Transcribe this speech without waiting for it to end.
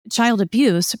child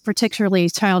abuse, particularly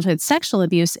childhood sexual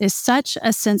abuse, is such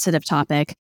a sensitive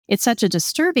topic. It's such a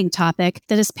disturbing topic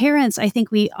that as parents, I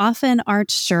think we often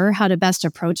aren't sure how to best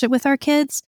approach it with our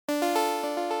kids.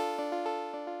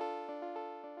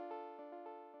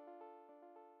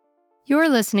 You're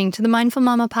listening to the Mindful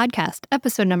Mama podcast,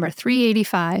 episode number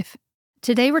 385.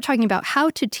 Today we're talking about how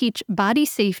to teach body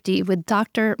safety with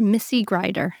Dr. Missy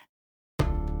Grider.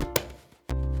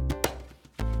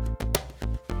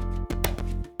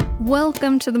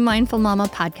 Welcome to the Mindful Mama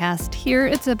podcast. Here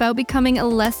it's about becoming a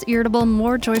less irritable,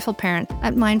 more joyful parent.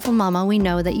 At Mindful Mama, we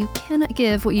know that you cannot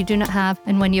give what you do not have,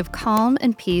 and when you have calm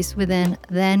and peace within,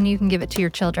 then you can give it to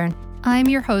your children. I'm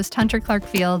your host, Hunter Clark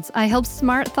Fields. I help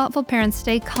smart, thoughtful parents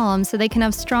stay calm so they can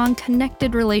have strong,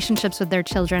 connected relationships with their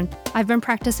children. I've been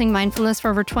practicing mindfulness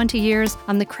for over 20 years.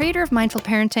 I'm the creator of Mindful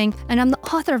Parenting, and I'm the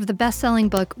author of the best-selling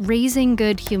book, Raising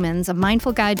Good Humans, a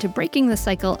mindful guide to breaking the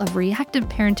cycle of reactive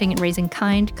parenting and raising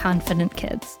kind, confident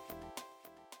kids.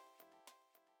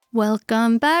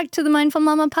 Welcome back to the Mindful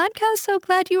Mama podcast. So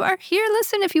glad you are here.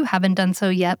 Listen, if you haven't done so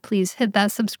yet, please hit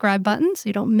that subscribe button so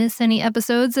you don't miss any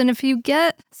episodes. And if you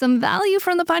get some value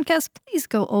from the podcast, please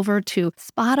go over to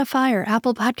Spotify or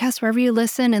Apple Podcasts, wherever you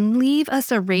listen, and leave us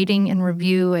a rating and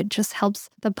review. It just helps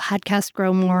the podcast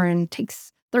grow more and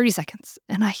takes 30 seconds.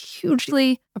 And I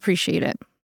hugely appreciate it.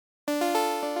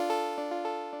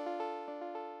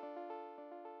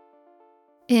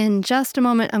 In just a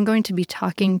moment, I'm going to be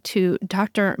talking to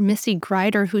Dr. Missy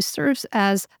Grider, who serves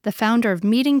as the founder of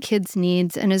Meeting Kids'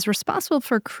 Needs and is responsible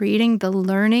for creating the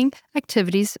learning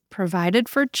activities provided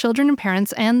for children and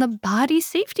parents and the body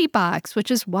safety box, which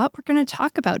is what we're going to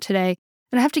talk about today.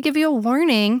 And I have to give you a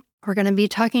warning. We're going to be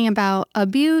talking about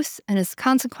abuse and its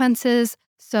consequences.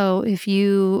 So if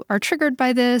you are triggered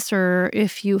by this, or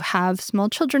if you have small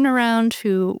children around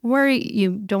who worry,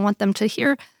 you don't want them to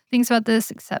hear things about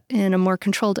this except in a more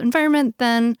controlled environment,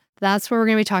 then that's what we're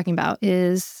going to be talking about,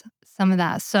 is some of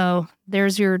that. So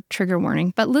there's your trigger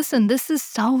warning. But listen, this is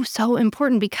so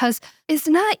important because it's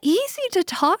not easy to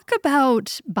talk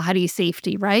about body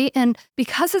safety, right? And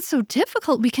because it's so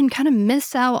difficult, we can kind of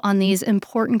miss out on these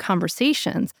important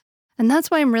conversations. And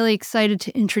that's why I'm really excited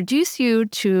to introduce you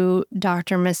to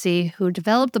Dr. Missy, who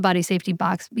developed the Body Safety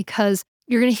Box, because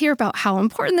you're going to hear about how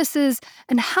important this is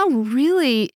and how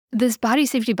really this body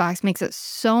safety box makes it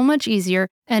so much easier,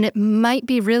 and it might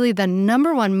be really the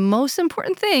number one most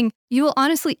important thing you will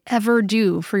honestly ever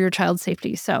do for your child's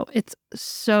safety. So it's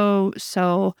so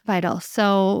vital.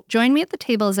 So join me at the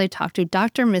table as I talk to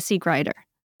Dr. Missy Grider.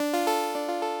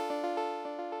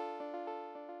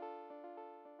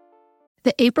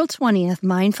 The April 20th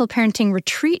Mindful Parenting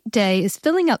Retreat Day is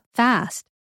filling up fast.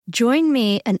 Join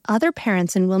me and other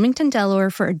parents in Wilmington,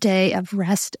 Delaware for a day of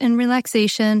rest and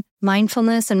relaxation,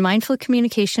 mindfulness and mindful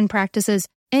communication practices,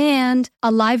 and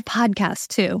a live podcast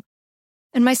too.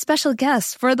 And my special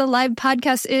guest for the live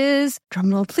podcast is,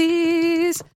 drumroll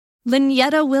please,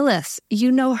 Lynetta Willis.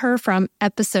 You know her from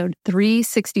episode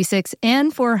 366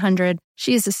 and 400.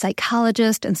 She is a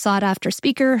psychologist and sought-after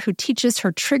speaker who teaches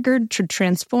her Triggered to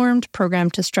Transformed program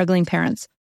to struggling parents.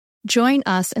 Join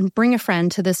us and bring a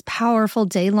friend to this powerful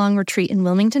day-long retreat in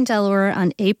Wilmington, Delaware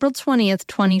on April 20th,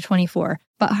 2024.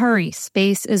 But hurry,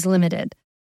 space is limited.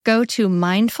 Go to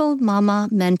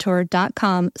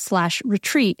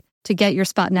mindfulmamamentor.com/retreat to get your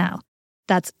spot now.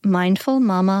 That's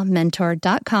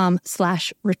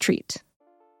mindfulmamamentor.com/retreat.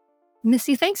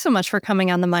 Missy, thanks so much for coming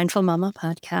on the Mindful Mama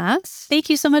podcast. Thank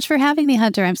you so much for having me,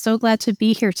 Hunter. I'm so glad to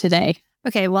be here today.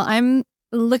 Okay, well, I'm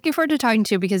looking forward to talking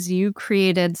to you because you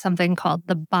created something called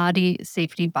the Body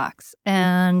Safety Box,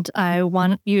 and I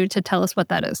want you to tell us what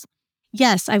that is.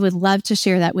 Yes, I would love to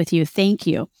share that with you. Thank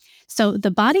you. So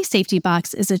the Body Safety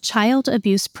Box is a child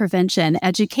abuse prevention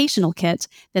educational kit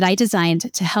that I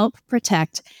designed to help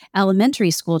protect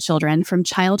elementary school children from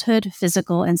childhood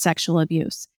physical and sexual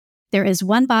abuse. There is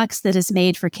one box that is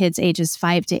made for kids ages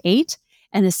 5 to 8,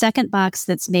 and a second box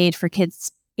that's made for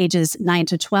kids ages 9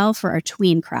 to 12 for our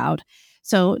tween crowd.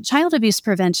 So child abuse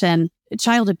prevention,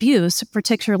 child abuse,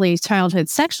 particularly childhood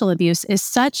sexual abuse, is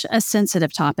such a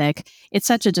sensitive topic. It's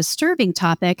such a disturbing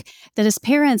topic that as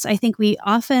parents, I think we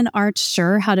often aren't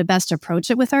sure how to best approach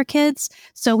it with our kids.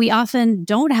 So we often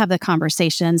don't have the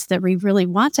conversations that we really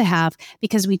want to have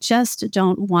because we just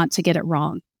don't want to get it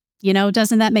wrong. You know,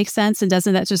 doesn't that make sense? And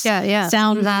doesn't that just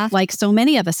sound like so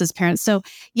many of us as parents? So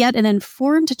yet an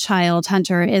informed child,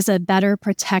 Hunter, is a better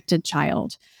protected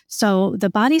child. So the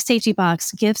Body Safety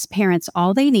Box gives parents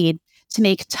all they need to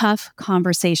make tough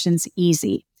conversations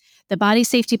easy. The Body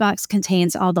Safety Box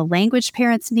contains all the language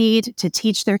parents need to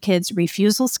teach their kids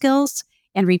refusal skills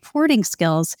and reporting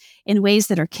skills in ways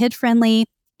that are kid-friendly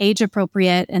age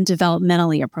appropriate, and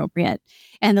developmentally appropriate.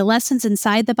 And the lessons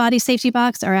inside the body safety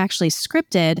box are actually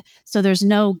scripted, so there's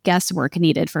no guesswork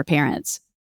needed for parents.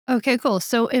 Okay, cool.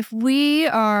 So if we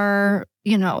are,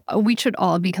 we should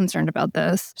all be concerned about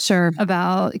this, Sure.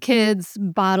 about kids'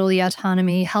 bodily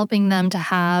autonomy, helping them to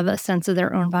have a sense of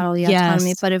their own bodily autonomy.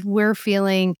 Yes. But if we're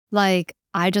feeling like,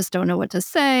 I just don't know what to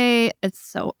say, it's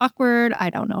so awkward, I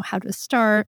don't know how to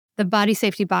start, the body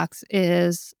safety box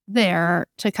is there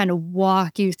to kind of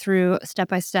walk you through step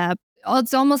by step.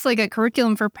 It's almost like a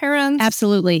curriculum for parents.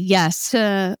 Absolutely. Yes.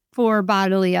 For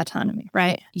bodily autonomy,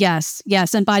 right? Yes.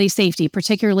 Yes. And body safety,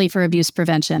 particularly for abuse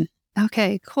prevention.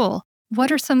 Okay, cool.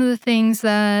 What are some of the things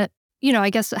that, I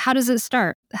guess, how does it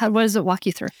start? What does it walk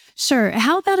you through? Sure.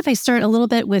 How about if I start a little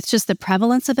bit with just the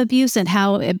prevalence of abuse and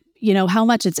how how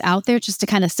much it's out there, just to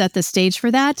kind of set the stage for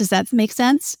that? Does that make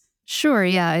sense? Sure.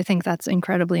 Yeah, I think that's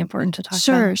incredibly important to talk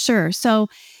Sure, about. sure. So,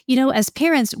 as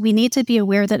parents, we need to be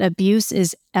aware that abuse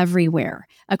is everywhere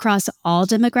across all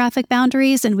demographic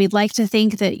boundaries. And we'd like to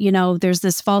think that, there's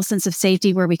this false sense of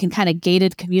safety where we can kind of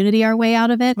gated community our way out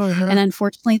of it. And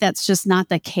unfortunately, that's just not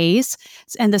the case.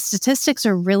 And the statistics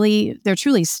are they're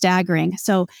truly staggering.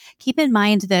 So keep in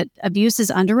mind that abuse is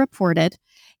underreported.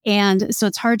 And so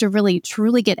it's hard to really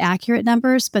truly get accurate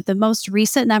numbers, but the most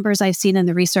recent numbers I've seen in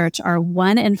the research are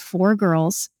 1 in 4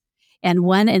 girls and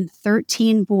 1 in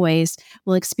 13 boys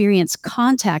will experience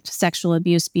contact sexual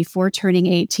abuse before turning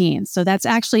 18. So that's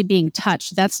actually being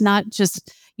touched. That's not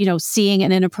just, seeing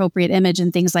an inappropriate image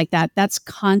and things like that. That's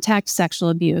contact sexual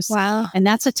abuse. Wow. And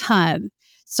that's a ton.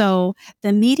 So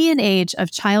the median age of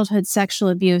childhood sexual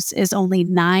abuse is only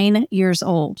 9 years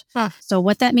old. Huh. So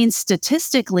what that means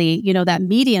statistically, that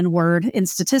median word in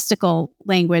statistical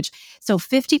language, so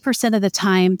 50% of the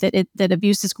time that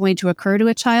abuse is going to occur to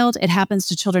a child, it happens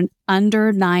to children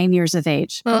under 9 years of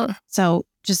age. So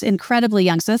just incredibly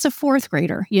young. So that's a 4th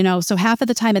grader, so half of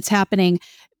the time it's happening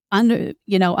under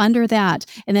that.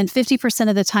 And then 50%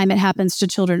 of the time it happens to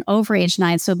children over age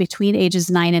 9. So between ages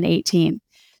 9 and 18.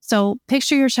 So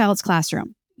picture your child's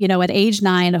classroom, at age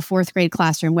 9, a 4th grade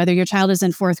classroom, whether your child is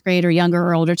in 4th grade or younger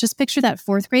or older, just picture that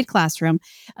 4th grade classroom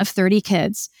of 30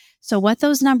 kids. So what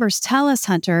those numbers tell us,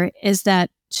 Hunter, is that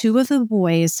 2 of the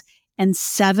boys and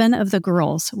 7 of the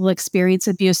girls will experience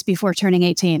abuse before turning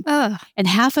 18.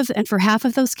 And for half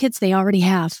of those kids, they already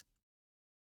have.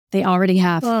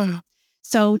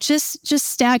 So just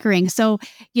staggering. So,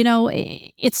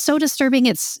 it's so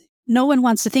disturbing. No one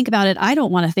wants to think about it. I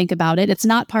don't want to think about it. It's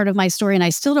not part of my story, and I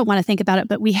still don't want to think about it,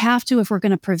 but we have to if we're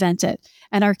going to prevent it.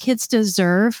 And our kids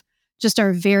deserve just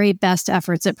our very best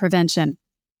efforts at prevention.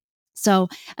 So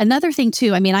another thing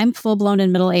too, I'm full blown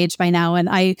in middle age by now, and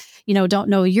I, don't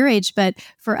know your age, but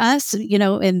for us,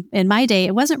 in my day,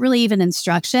 it wasn't really even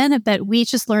instruction, but we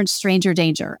just learned stranger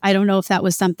danger. I don't know if that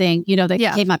was something,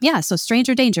 that came up. Yeah. So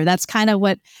stranger danger, that's kind of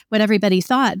what everybody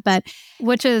thought, but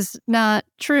which is not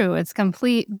true. It's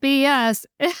complete BS.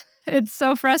 It's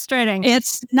so frustrating.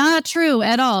 It's not true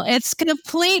at all. It's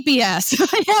complete BS.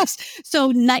 Yes.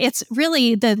 So it's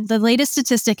really the latest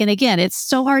statistic. And again, it's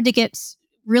so hard to get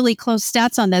really close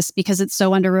stats on this because it's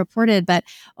so underreported, but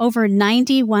over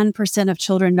 91% of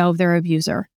children know their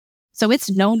abuser. So it's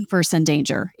known person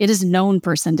danger. It is known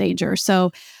person danger.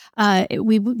 So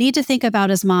we need to think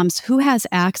about as moms, who has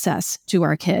access to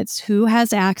our kids, who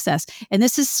has access. And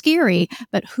this is scary,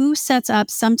 but who sets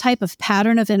up some type of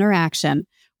pattern of interaction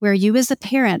where you as a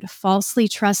parent falsely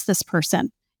trust this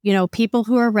person, people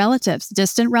who are relatives,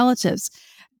 distant relatives,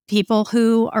 people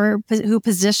who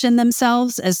position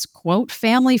themselves as, quote,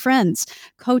 family friends,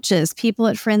 coaches, people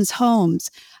at friends' homes,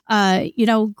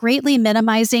 greatly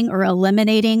minimizing or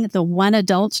eliminating the one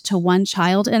adult to one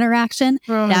child interaction.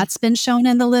 That's been shown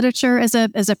in the literature as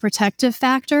a protective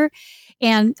factor.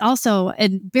 And also,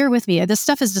 and bear with me, this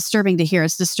stuff is disturbing to hear.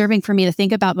 It's disturbing for me to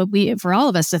think about, but for all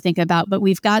of us to think about, but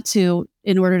we've got to,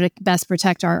 in order to best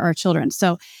protect our children.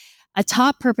 So a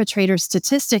top perpetrator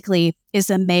statistically is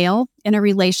a male in a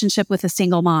relationship with a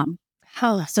single mom.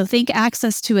 So think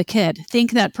access to a kid.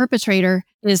 Think that perpetrator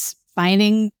is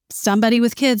finding somebody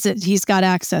with kids that he's got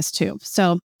access to.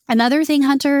 So another thing,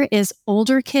 Hunter, is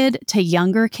older kid to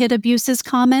younger kid abuse is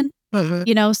common.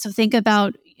 So think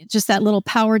about just that little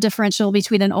power differential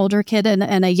between an older kid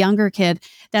and a younger kid.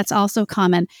 That's also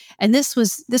common. And this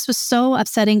was so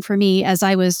upsetting for me as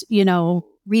I was,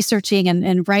 researching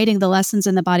and writing the lessons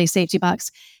in the body safety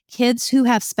box. Kids who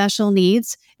have special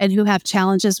needs and who have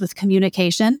challenges with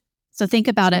communication. So think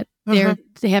about it.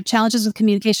 They have challenges with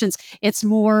communications. It's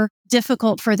more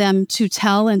difficult for them to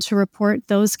tell and to report.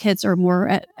 Those kids are more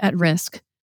at risk.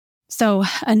 So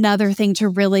another thing to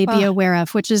really be aware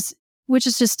of, which is which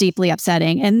is just deeply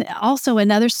upsetting. And also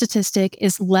another statistic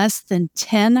is less than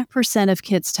 10% of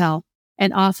kids tell.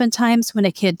 And oftentimes when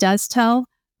a kid does tell,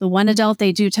 the one adult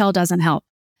they do tell doesn't help.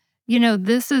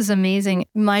 This is amazing.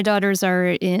 My daughters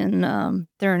are they're in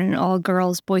an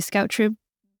all-girls Boy Scout troop.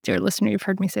 Dear listener, you've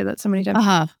heard me say that so many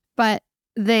times. But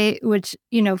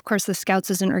of course, the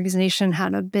Scouts as an organization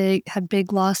had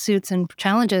big lawsuits and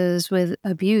challenges with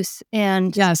abuse.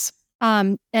 And yes.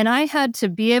 And I had to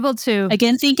be able to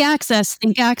again think access.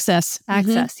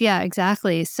 Mm-hmm. Yeah,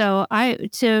 exactly. So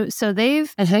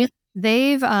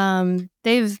they've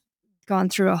gone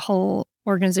through a whole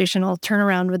organizational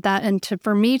turnaround with that, and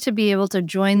for me to be able to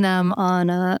join them on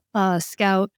a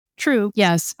Scout troop,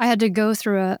 yes, I had to go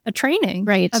through a training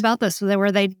about this,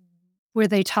 where they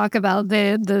talk about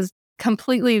the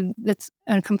completely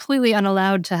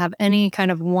unallowed to have any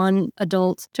kind of one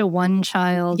adult to one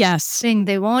child thing.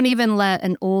 They won't even let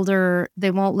older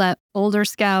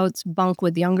Scouts bunk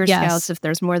with younger Scouts if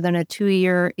there's more than a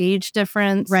 2-year age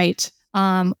difference. Right.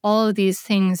 All of these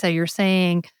things that you're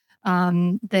saying,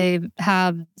 they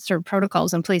have sort of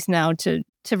protocols in place now to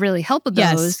really help with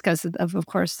those, because of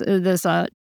course there's a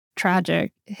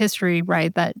tragic history,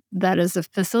 right, that is a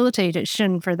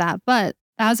facilitation for that. But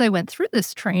as I went through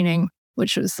this training,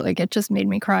 which was it just made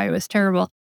me cry, it was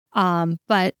terrible.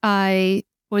 But I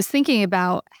was thinking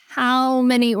about how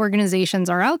many organizations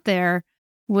are out there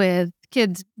with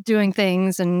kids doing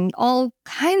things, and all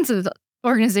kinds of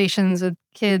organizations with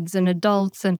kids and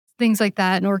adults and things like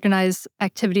that, and organized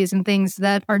activities and things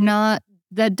that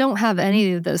don't have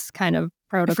any of this kind of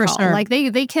protocol. For sure.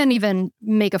 They can't even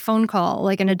make a phone call.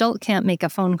 An adult can't make a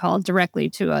phone call directly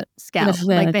to a Scout.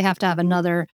 They have to have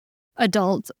another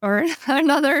adult or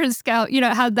another Scout.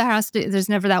 There's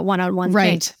never that one-on-one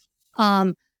right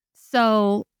thing.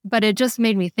 But it just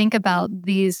made me think about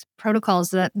these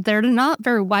protocols that they're not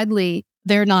very widely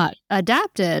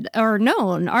adapted or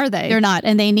known, are they? They're not,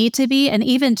 and they need to be. And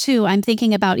even too, I'm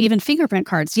thinking about even fingerprint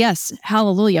cards. Yes,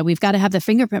 hallelujah, we've got to have the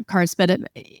fingerprint cards, but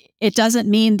it doesn't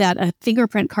mean that a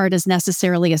fingerprint card is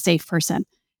necessarily a safe person.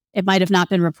 It might have not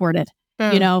been reported.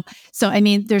 So I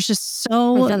mean, there's just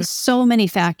so many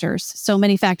factors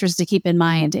to keep in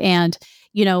mind. And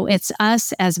it's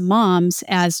us as moms,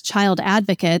 as child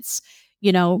advocates,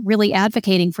 really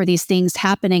advocating for these things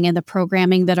happening in the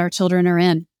programming that our children are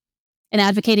in, and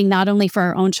advocating not only for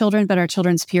our own children, but our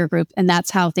children's peer group. And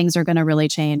that's how things are going to really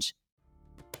change.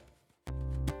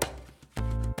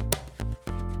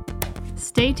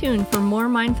 Stay tuned for more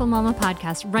Mindful Mama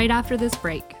podcast right after this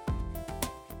break.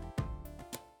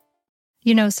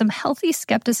 Some healthy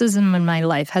skepticism in my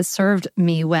life has served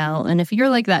me well. And if you're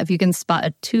like that, if you can spot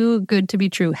a too good to be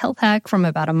true health hack from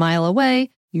about a mile away,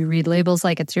 you read labels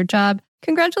like it's your job,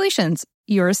 congratulations,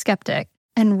 you're a skeptic.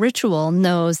 And Ritual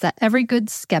knows that every good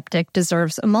skeptic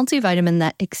deserves a multivitamin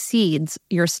that exceeds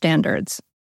your standards.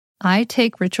 I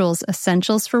take Ritual's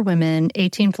Essentials for Women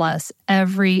 18 Plus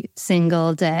every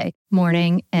single day,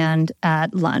 morning and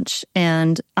at lunch.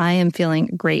 And I am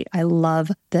feeling great. I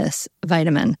love this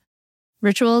vitamin.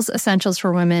 Ritual's Essentials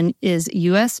for Women is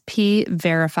USP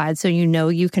verified, so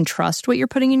you can trust what you're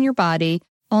putting in your body.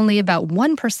 Only about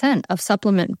 1% of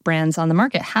supplement brands on the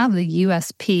market have the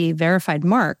USP verified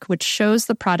mark, which shows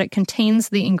the product contains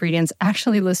the ingredients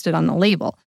actually listed on the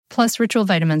label. Plus, Ritual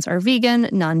vitamins are vegan,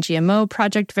 non-GMO,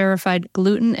 project verified,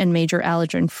 gluten and major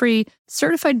allergen free,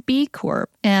 certified B Corp,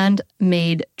 and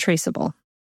made traceable.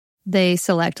 They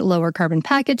select lower carbon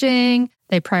packaging,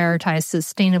 they prioritize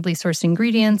sustainably sourced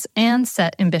ingredients, and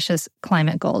set ambitious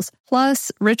climate goals. Plus,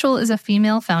 Ritual is a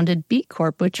female-founded B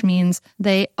Corp, which means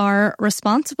they are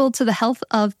responsible to the health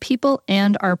of people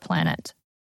and our planet.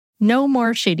 No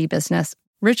more shady business.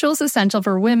 Ritual's Essential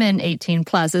for Women 18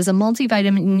 Plus is a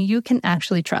multivitamin you can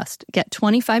actually trust. Get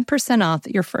 25% off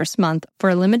your first month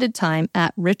for a limited time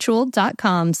at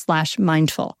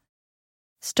ritual.com/mindful.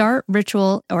 Start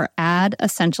Ritual or add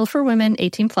Essential for Women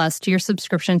 18 Plus to your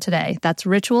subscription today. That's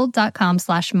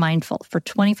ritual.com/mindful for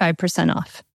 25%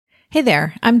 off. Hey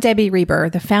there, I'm Debbie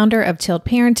Reber, the founder of Tilt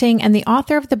Parenting and the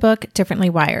author of the book Differently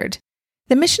Wired.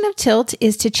 The mission of Tilt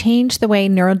is to change the way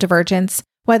neurodivergence,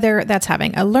 whether that's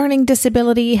having a learning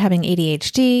disability, having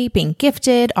ADHD, being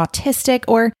gifted, autistic,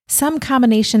 or some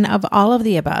combination of all of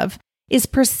the above, is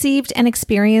perceived and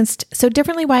experienced so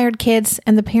differently wired kids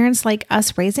and the parents like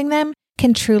us raising them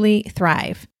can truly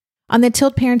thrive. On the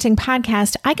Tilt Parenting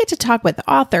podcast, I get to talk with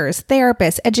authors,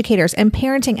 therapists, educators, and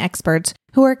parenting experts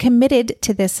who are committed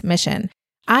to this mission.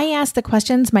 I ask the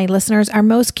questions my listeners are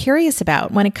most curious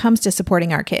about when it comes to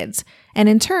supporting our kids. And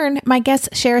in turn, my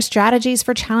guests share strategies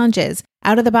for challenges,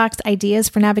 out-of-the-box ideas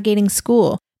for navigating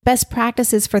school, best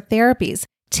practices for therapies,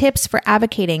 tips for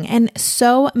advocating, and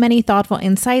so many thoughtful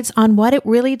insights on what it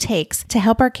really takes to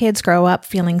help our kids grow up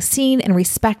feeling seen and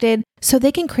respected so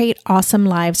they can create awesome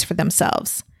lives for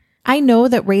themselves. I know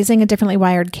that raising a differently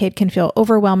wired kid can feel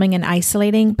overwhelming and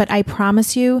isolating, but I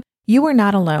promise you, you are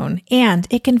not alone, and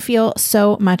it can feel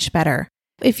so much better.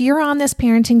 If you're on this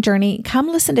parenting journey, come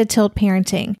listen to Tilt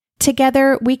Parenting.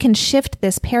 Together, we can shift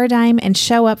this paradigm and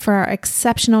show up for our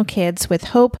exceptional kids with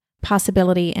hope,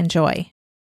 possibility, and joy.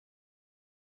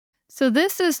 So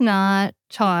this is not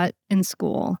taught in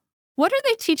school. What are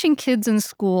they teaching kids in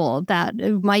school that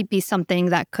might be something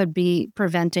that could be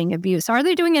preventing abuse? Are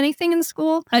they doing anything in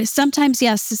school? Sometimes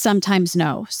yes, sometimes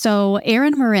no. So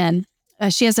Erin Marin,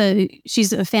 she's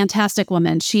a fantastic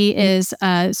woman. She is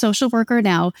a social worker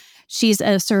now. She's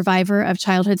a survivor of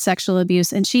childhood sexual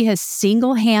abuse, and she has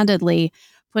single-handedly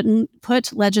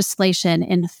put legislation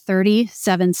in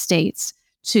 37 states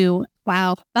to,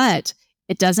 but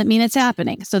it doesn't mean it's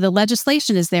happening. So the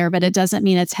legislation is there, but it doesn't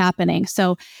mean it's happening.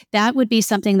 So that would be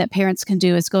something that parents can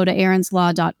do, is go to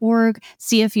erinslaw.org,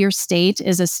 see if your state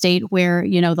is a state where,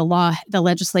 the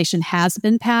legislation has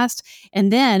been passed. And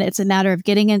then it's a matter of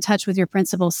getting in touch with your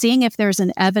principal, seeing if there's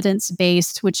an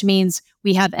evidence-based, which means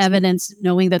we have evidence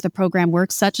knowing that the program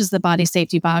works, such as the Body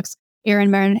Safety Box.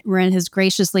 Erin Marin has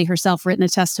graciously herself written a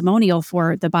testimonial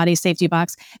for the Body Safety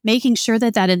Box, making sure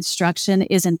that that instruction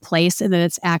is in place and that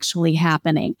it's actually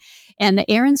happening. And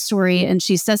Erin's story, and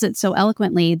she says it so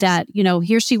eloquently that,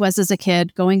 here she was as a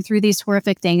kid going through these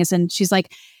horrific things. And she's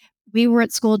like, we were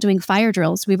at school doing fire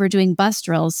drills. We were doing bus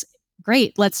drills.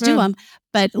 Great, let's do them.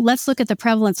 But let's look at the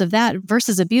prevalence of that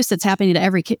versus abuse that's happening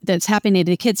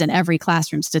to kids in every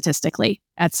classroom statistically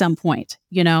at some point,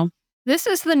 This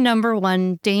is the number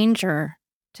one danger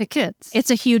to kids. It's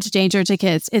a huge danger to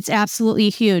kids. It's absolutely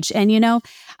huge. And,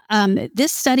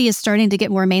 this study is starting to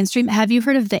get more mainstream. Have you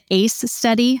heard of the ACE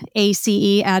study,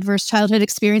 ACE, Adverse Childhood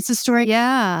Experiences Story?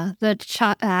 Yeah, the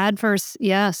adverse.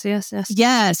 Yes.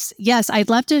 Yes. I'd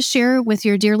love to share with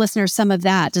your dear listeners some of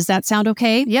that. Does that sound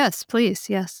okay? Yes, please.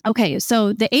 Yes. Okay.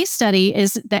 So the ACE study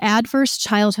is the Adverse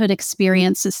Childhood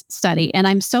Experiences Study. And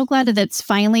I'm so glad that it's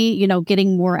finally,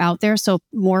 getting more out there. So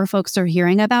more folks are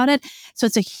hearing about it. So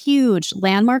it's a huge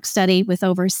landmark study with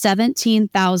over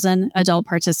 17,000 adult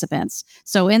participants.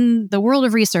 So in the world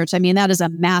of research, that is a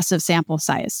massive sample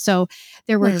size. So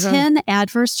there were 10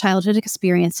 adverse childhood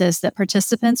experiences that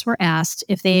participants were asked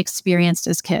if they experienced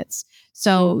as kids.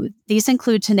 So these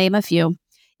include, to name a few,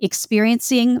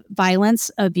 experiencing violence,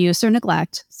 abuse, or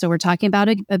neglect. So we're talking about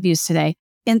abuse today.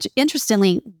 And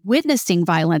interestingly, witnessing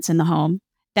violence in the home,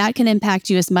 that can impact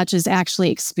you as much as actually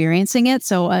experiencing it.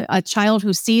 So a child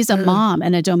who sees a mom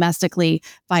in a domestically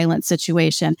violent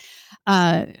situation,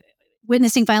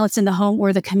 witnessing violence in the home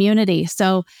or the community.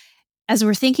 So as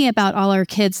we're thinking about all our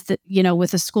kids that,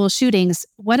 with the school shootings,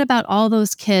 what about all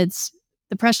those kids,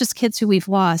 the precious kids who we've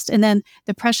lost, and then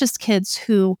the precious kids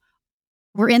who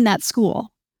were in that school?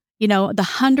 The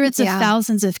hundreds of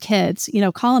thousands of kids.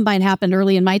 Columbine happened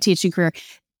early in my teaching career.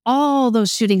 All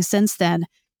those shootings since then,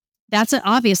 that's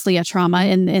obviously a trauma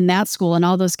in that school, and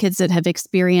all those kids that have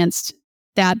experienced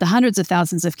that, the hundreds of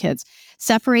thousands of kids.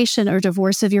 Separation or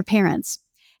divorce of your parents,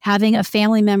 having a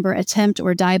family member attempt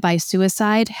or die by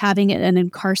suicide, having an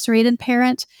incarcerated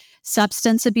parent,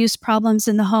 substance abuse problems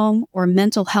in the home, or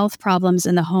mental health problems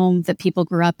in the home that people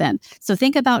grew up in. So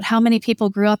think about how many people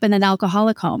grew up in an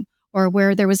alcoholic home, or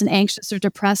where there was an anxious or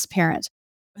depressed parent.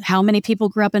 How many people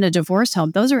grew up in a divorce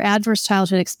home? Those are adverse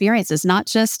childhood experiences, not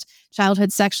just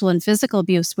childhood sexual and physical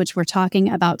abuse, which we're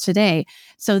talking about today.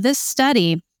 So this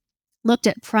study looked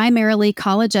at primarily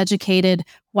college-educated,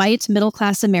 white,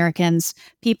 middle-class Americans,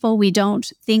 people we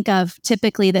don't think of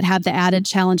typically that have the added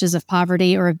challenges of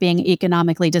poverty or of being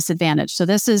economically disadvantaged. So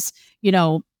this is,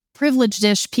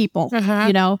 privileged-ish people,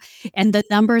 and the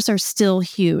numbers are still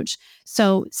huge.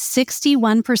 So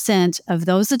 61% of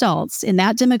those adults in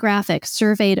that demographic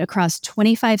surveyed across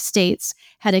 25 states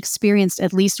had experienced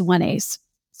at least one ACE.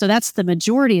 So that's the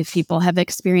majority of people have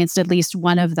experienced at least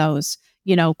one of those,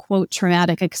 quote,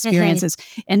 traumatic experiences.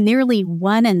 And nearly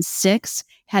 1 in 6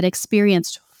 had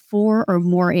experienced 4 or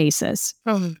more ACEs.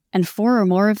 And 4 or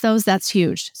more of those, that's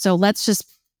huge. So let's just,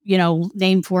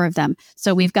 name 4 of them.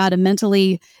 So we've got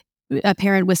a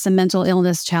parent with some mental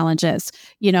illness challenges,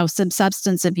 some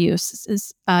substance abuse,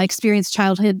 experienced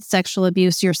childhood sexual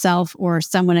abuse yourself or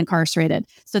someone incarcerated.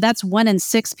 So that's 1 in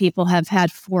 6 people have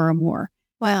had 4 or more.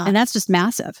 Wow. And that's just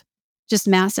massive.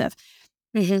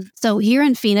 So here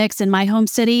in Phoenix, in my home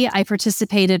city, I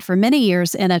participated for many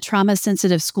years in a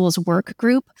trauma-sensitive schools work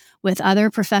group with other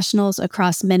professionals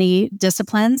across many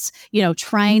disciplines,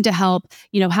 trying to help,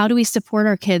 how do we support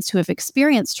our kids who have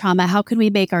experienced trauma? How can we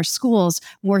make our schools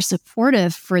more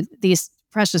supportive for these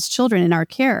precious children in our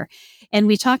care? And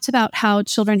we talked about how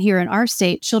children here in our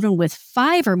state, children with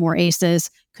 5 or more ACEs,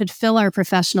 could fill our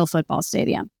professional football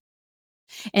stadium.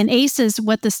 And ACEs,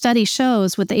 what the ACE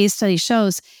study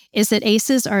shows is that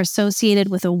ACEs are associated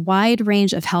with a wide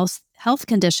range of health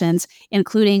conditions,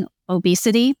 including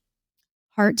obesity,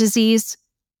 heart disease,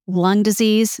 lung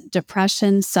disease,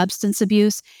 depression, substance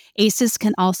abuse. ACEs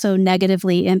can also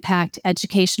negatively impact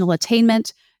educational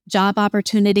attainment, job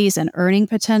opportunities, and earning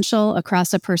potential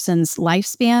across a person's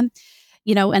lifespan.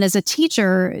 And as a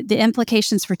teacher, the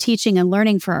implications for teaching and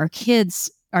learning for our kids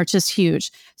are just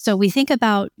huge. So we think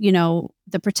about,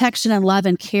 the protection and love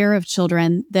and care of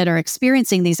children that are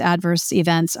experiencing these adverse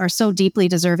events are so deeply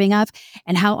deserving of,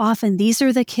 and how often these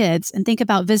are the kids. And think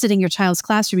about visiting your child's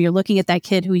classroom. You're looking at that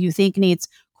kid who you think needs,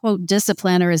 quote,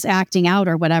 discipline or is acting out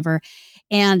or whatever.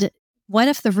 And what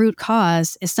if the root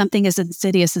cause is something as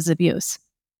insidious as abuse?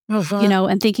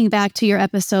 And thinking back to your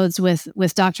episodes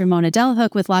with Dr. Mona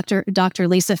Delhook, with Dr.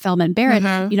 Lisa Feldman Barrett,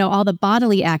 all the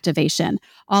bodily activation,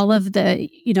 all of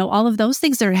those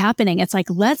things that are happening. It's like,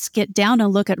 let's get down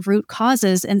and look at root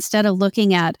causes instead of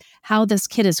looking at how this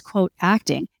kid is, quote,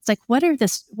 acting. It's like, what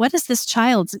does this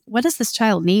child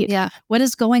need? Yeah. What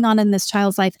is going on in this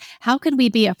child's life? How can we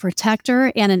be a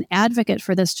protector and an advocate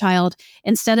for this child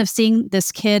instead of seeing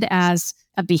this kid as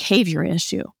a behavior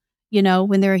issue?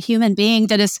 When they're a human being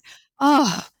that is,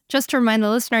 just to remind the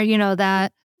listener,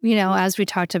 that, as we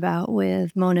talked about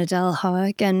with Mona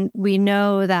Delhook, and we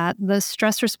know that the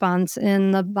stress response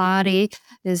in the body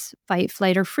is fight,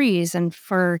 flight, or freeze. And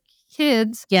for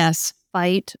kids, yes,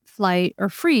 fight, flight, or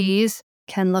freeze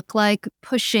can look like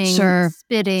pushing,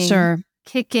 spitting,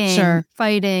 kicking,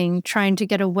 fighting, trying to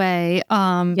get away.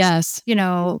 Yes.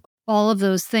 All of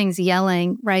those things,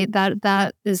 yelling, right?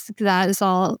 That is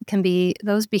all can be,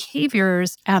 those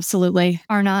behaviors absolutely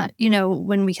are not,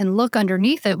 when we can look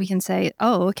underneath it, we can say,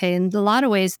 oh, okay, in a lot of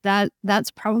ways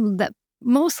that's probably, that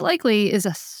most likely is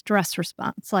a stress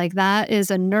response. Like that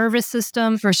is a nervous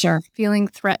system for sure feeling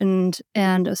threatened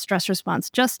and a stress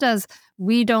response. Just as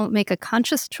we don't make a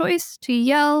conscious choice to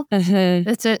yell,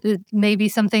 it may be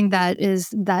something that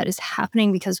is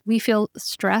happening because we feel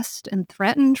stressed and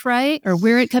threatened, right? Or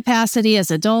we're at capacity as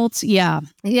adults. Yeah,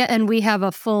 and we have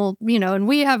a full,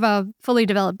 we have a fully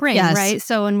developed brain, right?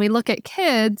 So when we look at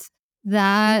kids,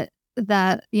 that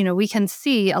we can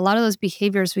see a lot of those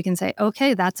behaviors, we can say,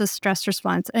 okay, that's a stress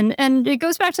response. And it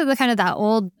goes back to the kind of that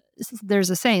old, there's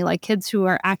a saying, like kids who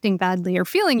are acting badly or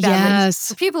feeling badly.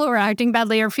 Yes. People who are acting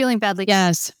badly or feeling badly.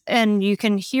 Yes. And you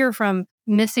can hear from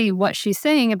Missy what she's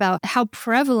saying about how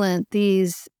prevalent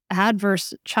these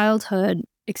adverse childhood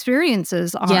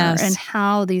experiences are and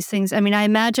how these things, I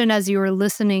imagine as you were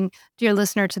listening, dear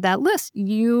listener, to that list,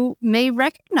 you may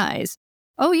recognize,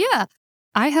 oh yeah,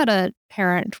 I had a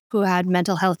parent who had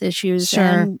mental health issues,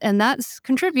 and that's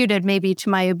contributed maybe to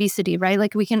my obesity, right?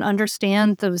 Like we can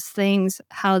understand those things,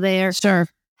 how they're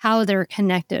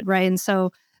connected, right? And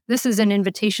so this is an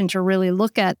invitation to really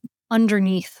look at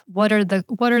underneath what are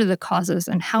the causes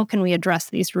and how can we address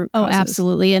these root causes. Oh,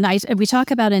 absolutely. And we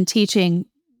talk about in teaching.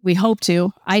 We hope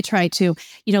to, I try to,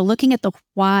 looking at the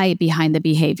why behind the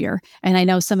behavior. And I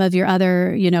know some of your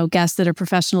other, guests that are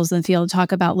professionals in the field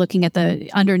talk about looking at the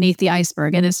underneath the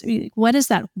iceberg. And what is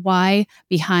that why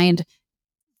behind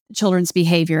children's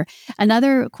behavior?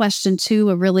 Another question too,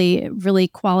 a really, really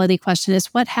quality question is,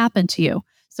 what happened to you?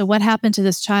 So what happened to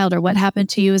this child, or what happened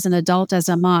to you as an adult, as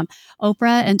a mom?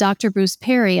 Oprah and Dr. Bruce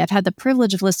Perry, I've had the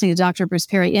privilege of listening to Dr. Bruce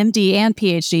Perry, MD and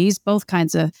PhD. He's both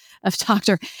kinds of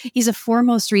doctor. He's a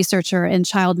foremost researcher in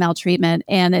child maltreatment,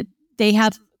 and they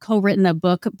have co-written a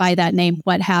book by that name,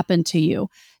 What Happened to You?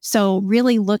 So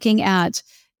really looking at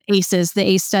ACEs, the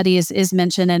ACE study is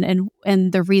mentioned,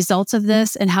 and the results of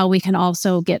this, and how we can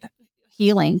also get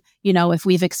healing, if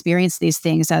we've experienced these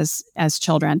things as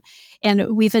children.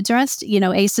 And we've addressed,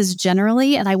 ACEs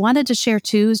generally, and I wanted to share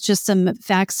too just some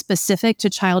facts specific to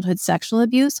childhood sexual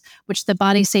abuse, which the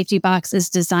Body Safety Box is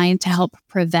designed to help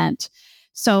prevent.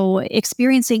 So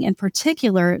experiencing in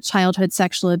particular childhood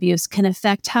sexual abuse can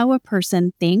affect how a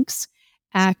person thinks,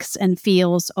 acts, and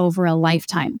feels over a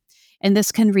lifetime. And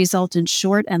this can result in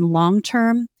short and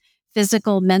long-term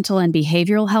physical, mental, and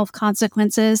behavioral health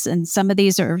consequences. And some of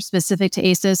these are specific to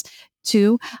ACEs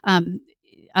too.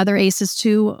 Other ACEs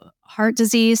too: heart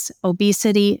disease,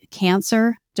 obesity,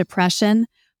 cancer, depression,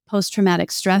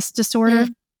 post-traumatic stress disorder,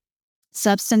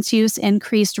 Substance use,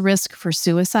 increased risk for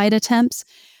suicide attempts.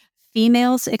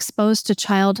 Females exposed to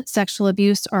child sexual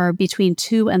abuse are between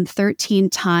 2 and 13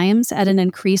 times at an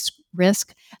increased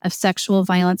risk of sexual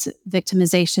violence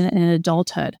victimization in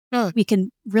adulthood. We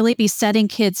can really be setting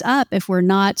kids up if we're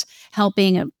not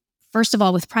helping, first of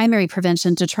all, with primary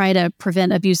prevention to try to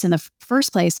prevent abuse in the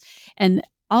first place. And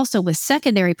also with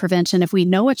secondary prevention, if we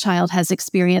know a child has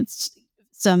experienced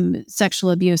some sexual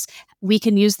abuse, we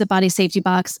can use the body safety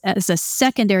box as a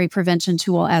secondary prevention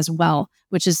tool as well,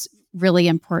 which is really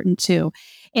important too.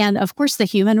 And of course, the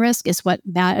human risk is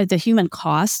the human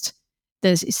cost,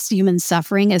 the human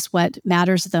suffering is what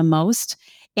matters the most.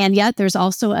 And yet there's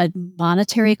also a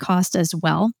monetary cost as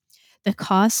well. The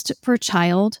cost per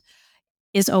child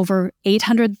is over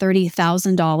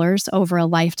 $830,000 over a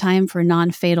lifetime for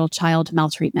non-fatal child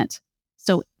maltreatment.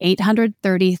 So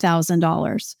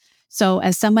 $830,000. So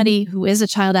as somebody who is a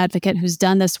child advocate who's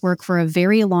done this work for a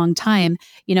very long time,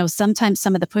 sometimes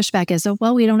some of the pushback is, oh,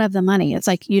 well, we don't have the money. It's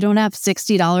like, you don't have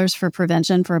 $60 for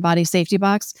prevention for a body safety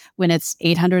box when it's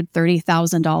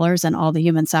 $830,000 and all the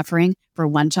human suffering for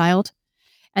one child.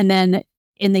 And then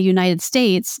in the United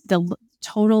States, the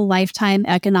total lifetime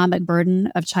economic burden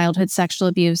of childhood sexual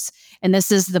abuse, and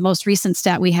this is the most recent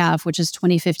stat we have, which is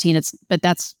 2015, but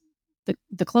that's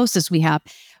the closest we have,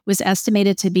 was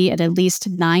estimated to be at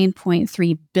least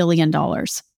 $9.3 billion.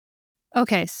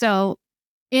 Okay, so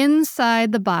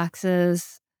inside the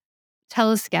boxes,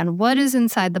 tell us again, what is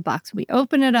inside the box? We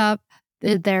open it up,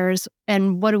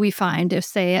 and what do we find if,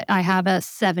 say, I have a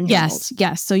 7-year-old?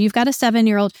 Yes. So you've got a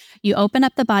 7-year-old, you open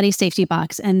up the body safety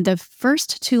box, and the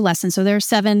first 2 lessons, so there are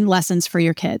 7 lessons for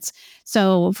your kids.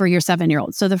 So for your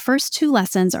 7-year-old. So the first 2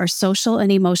 lessons are social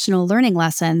and emotional learning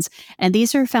lessons. And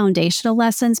these are foundational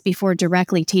lessons before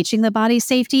directly teaching the body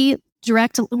safety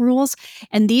direct rules.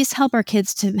 And these help our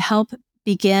kids to help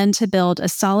begin to build a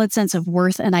solid sense of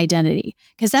worth and identity,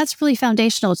 because that's really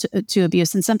foundational to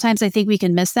abuse. And sometimes I think we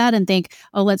can miss that and think,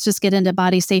 oh, let's just get into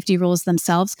body safety rules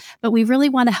themselves. But we really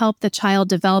want to help the child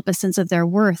develop a sense of their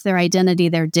worth, their identity,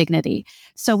 their dignity.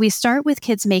 So we start with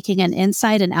kids making an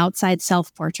inside and outside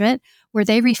self-portrait where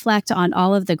they reflect on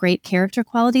all of the great character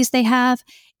qualities they have.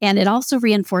 And it also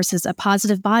reinforces a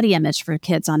positive body image for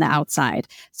kids on the outside.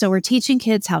 So we're teaching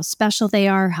kids how special they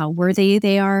are, how worthy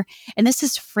they are. And this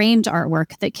is framed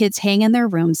artwork that kids hang in their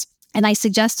rooms. And I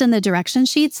suggest in the direction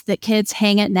sheets that kids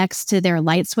hang it next to their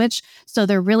light switch, so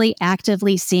they're really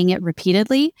actively seeing it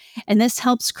repeatedly. And this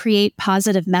helps create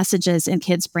positive messages in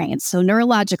kids' brains. So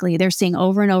neurologically, they're seeing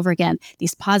over and over again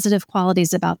these positive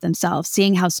qualities about themselves,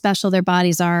 seeing how special their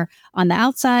bodies are on the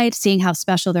outside, seeing how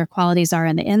special their qualities are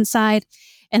on the inside.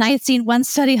 And I had seen one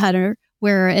study, Hunter,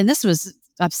 and this was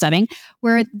upsetting,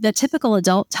 where the typical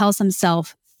adult tells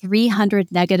himself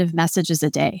 300 negative messages a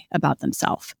day about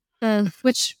themselves,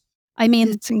 which, I mean,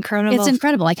 it's incredible. It's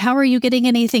incredible. Like, how are you getting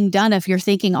anything done if you're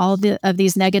thinking all of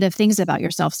these negative things about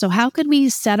yourself? So how could we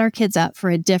set our kids up for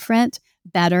a different,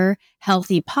 better,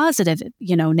 healthy, positive,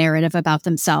 narrative about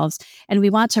themselves? And we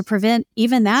want to prevent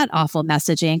even that awful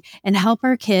messaging and help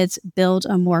our kids build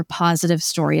a more positive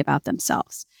story about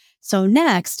themselves. So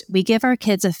next, we give our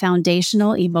kids a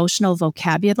foundational emotional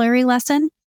vocabulary lesson.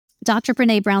 Dr.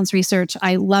 Brene Brown's research,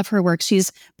 I love her work.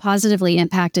 She's positively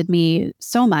impacted me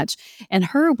so much. And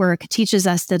her work teaches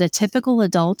us that a typical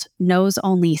adult knows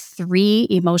only 3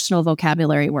 emotional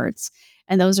vocabulary words.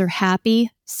 And those are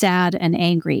happy, sad, and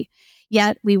angry.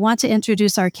 Yet we want to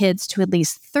introduce our kids to at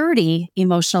least 30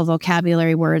 emotional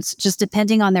vocabulary words, just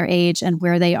depending on their age and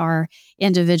where they are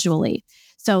individually.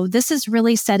 So this is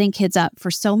really setting kids up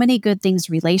for so many good things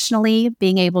relationally,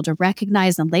 being able to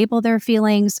recognize and label their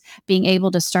feelings, being able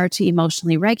to start to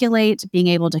emotionally regulate, being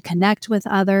able to connect with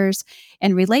others,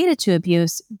 and related to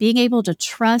abuse, being able to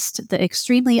trust the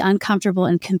extremely uncomfortable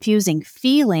and confusing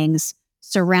feelings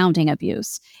surrounding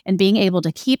abuse, and being able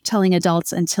to keep telling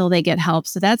adults until they get help.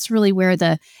 So that's really where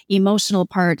the emotional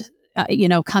part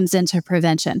comes into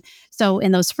prevention. So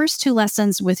in those first 2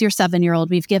 lessons with your 7-year-old,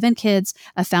 we've given kids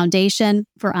a foundation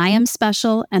for I am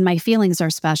special and my feelings are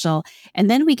special. And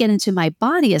then we get into my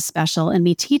body is special, and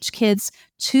we teach kids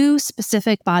 2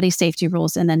 specific body safety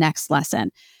rules in the next lesson.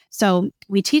 So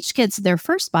we teach kids their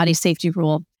first body safety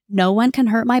rule: no one can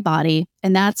hurt my body.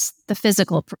 And that's the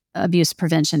physical abuse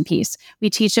prevention piece. We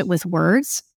teach it with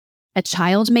words, a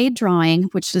child-made drawing,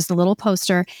 which is the little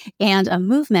poster, and a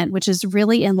movement, which is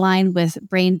really in line with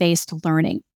brain-based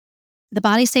learning. The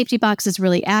body safety box is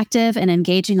really active and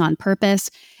engaging on purpose.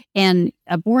 And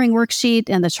a boring worksheet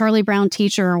and the Charlie Brown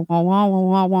teacher, wah, wah, wah,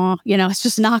 wah, wah, it's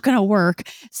just not going to work.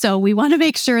 So we want to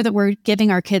make sure that we're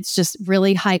giving our kids just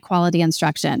really high quality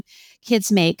instruction.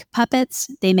 Kids make puppets.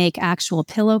 They make actual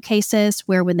pillowcases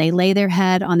where when they lay their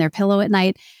head on their pillow at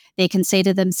night, they can say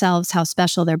to themselves how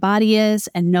special their body is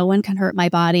and no one can hurt my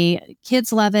body.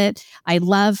 Kids love it. I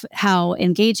love how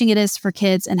engaging it is for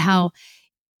kids and how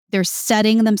they're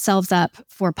setting themselves up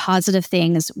for positive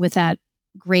things with that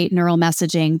great neural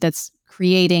messaging that's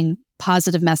creating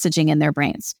positive messaging in their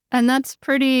brains. And that's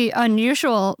pretty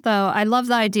unusual, though. I love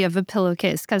the idea of a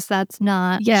pillowcase because that's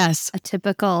not a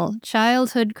typical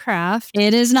childhood craft.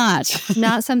 It is not.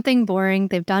 Not something boring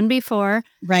they've done before.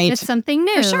 Right. It's something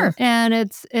new. For sure. And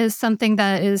it is something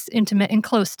that is intimate and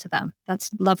close to them. That's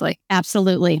lovely.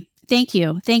 Absolutely. Thank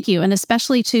you. Thank you. And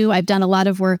especially, too, I've done a lot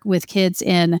of work with kids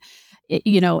in,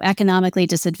 economically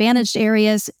disadvantaged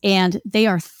areas, and they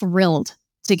are thrilled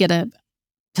to get a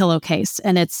pillowcase,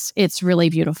 and it's really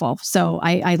beautiful. So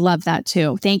I love that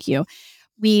too. Thank you.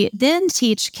 We then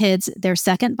teach kids their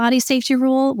second body safety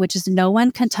rule, which is no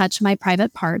one can touch my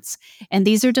private parts. And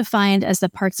these are defined as the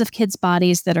parts of kids'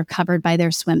 bodies that are covered by their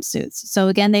swimsuits. So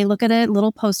again, they look at a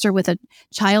little poster with a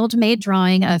child-made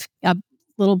drawing of a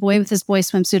little boy with his boy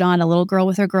swimsuit on, a little girl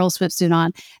with her girl swimsuit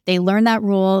on. They learn that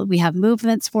rule. We have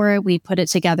movements for it. We put it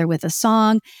together with a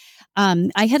song.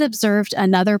 I had observed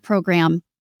another program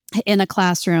in a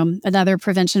classroom, another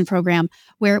prevention program,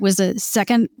 where it was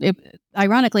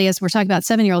ironically, as we're talking about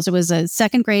 7-year-olds, it was a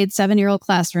second grade 7-year-old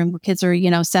classroom where kids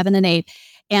are, 7 and 8.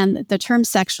 And the term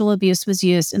sexual abuse was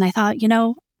used. And I thought,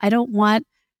 I don't want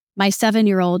my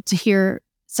 7-year-old to hear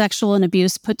sexual and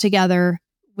abuse put together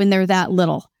when they're that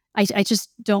little. I just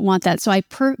don't want that. So I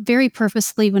very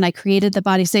purposely, when I created the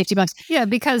body safety box. Yeah,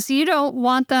 because you don't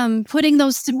want them putting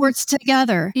those words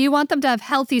together. You want them to have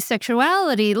healthy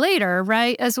sexuality later,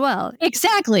 right, as well.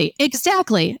 Exactly.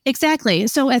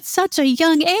 So at such a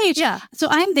young age. Yeah. So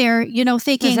I'm there,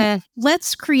 thinking,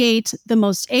 let's create the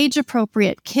most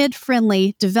age-appropriate,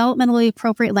 kid-friendly, developmentally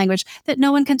appropriate language that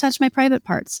no one can touch my private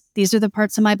parts. These are the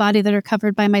parts of my body that are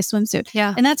covered by my swimsuit.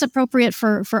 Yeah. And that's appropriate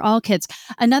for all kids.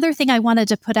 Another thing I wanted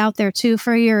to put out there too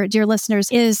for your dear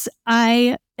listeners is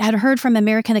I had heard from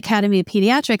American Academy of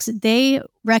Pediatrics. They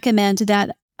recommend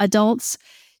that adults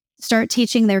start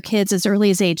teaching their kids as early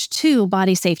as age 2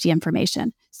 body safety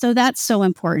information. So that's so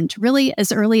important. Really,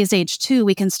 as early as age 2,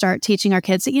 we can start teaching our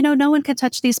kids that, no one can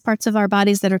touch these parts of our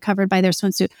bodies that are covered by their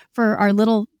swimsuit for our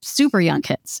little super young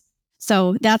kids.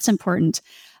 So that's important.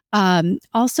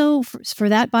 Also, for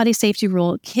that body safety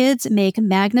rule, kids make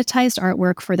magnetized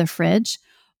artwork for the fridge,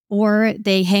 or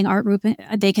they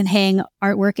can hang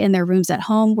artwork in their rooms at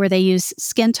home where they use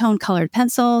skin tone colored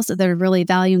pencils that are really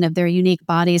valuing of their unique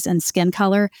bodies and skin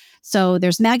color. So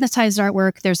there's magnetized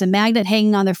artwork. There's a magnet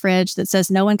hanging on the fridge that says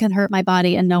no one can hurt my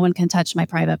body and no one can touch my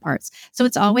private parts. So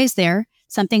it's always there,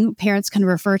 something parents can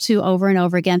refer to over and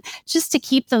over again, just to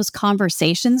keep those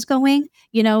conversations going.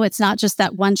 It's not just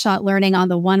that one-shot learning on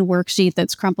the one worksheet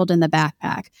that's crumpled in the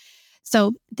backpack.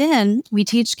 So then we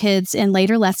teach kids in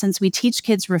later lessons, we teach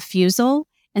kids refusal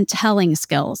and telling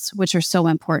skills, which are so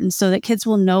important so that kids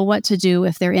will know what to do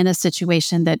if they're in a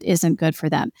situation that isn't good for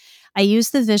them. I use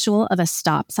the visual of a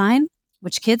stop sign,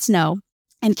 which kids know,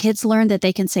 and kids learn that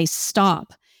they can say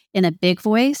stop in a big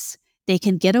voice, they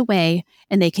can get away,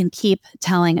 and they can keep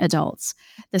telling adults.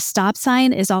 The stop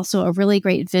sign is also a really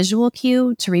great visual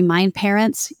cue to remind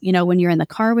parents, when you're in the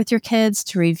car with your kids,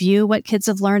 to review what kids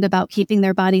have learned about keeping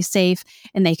their bodies safe,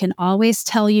 and they can always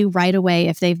tell you right away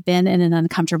if they've been in an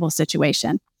uncomfortable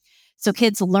situation. So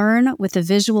kids learn with the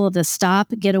visual of the stop,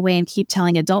 get away, and keep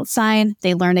telling adult sign.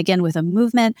 They learn again with a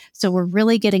movement. So we're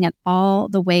really getting at all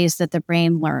the ways that the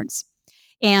brain learns.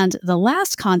 And the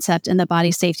last concept in the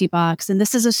body safety box, and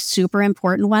this is a super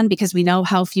important one because we know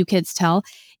how few kids tell,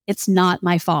 it's not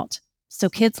my fault. So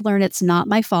kids learn it's not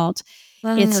my fault.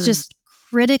 It's just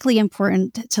critically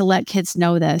important to let kids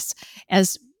know this.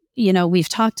 As we've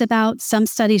talked about, some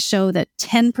studies show that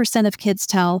 10% of kids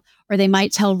tell, or they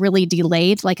might tell really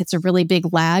delayed, like it's a really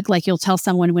big lag, like you'll tell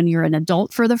someone when you're an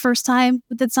adult for the first time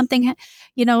that something,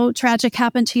 tragic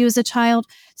happened to you as a child.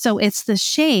 So it's the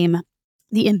shame,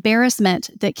 the embarrassment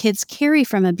that kids carry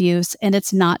from abuse, and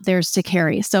it's not theirs to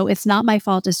carry. So it's not my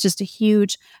fault. It's just a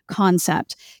huge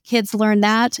concept. Kids learn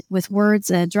that with words,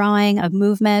 a drawing, a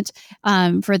movement.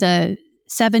 For the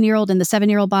 7-year-old in the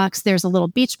 7-year-old box, there's a little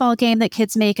beach ball game that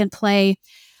kids make and play.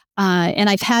 And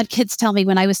I've had kids tell me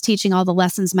when I was teaching all the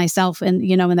lessons myself and,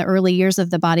 in the early years of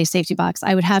the body safety box,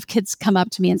 I would have kids come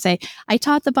up to me and say, I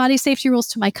taught the body safety rules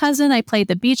to my cousin. I played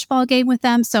the beach ball game with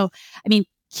them. So,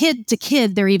 kid to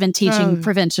kid, they're even teaching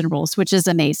prevention rules, which is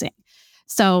amazing.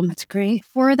 So That's great.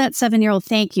 for that 7-year-old,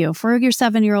 thank you. For your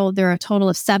 7-year-old, there are a total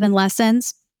of 7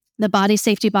 lessons. The Body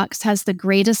Safety Box has the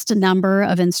greatest number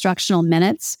of instructional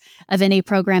minutes of any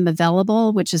program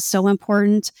available, which is so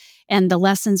important. And the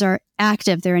lessons are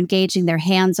active, they're engaging, they're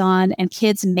hands-on, and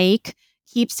kids make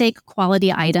keepsake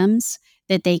quality items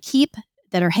that they keep,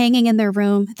 that are hanging in their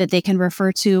room, that they can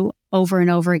refer to over and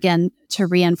over again to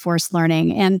reinforce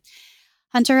learning. And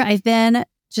Hunter, I've been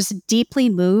just deeply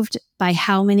moved by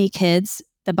how many kids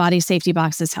the Body Safety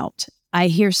Box has helped. I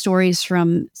hear stories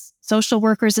from social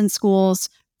workers in schools,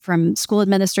 from school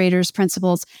administrators,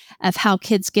 principals, of how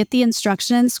kids get the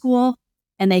instruction in school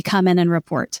and they come in and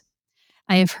report.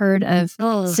 I have heard of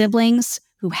siblings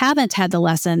who haven't had the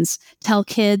lessons tell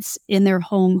kids in their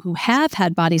home who have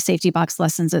had Body Safety Box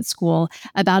lessons at school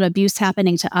about abuse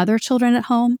happening to other children at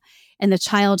home. And the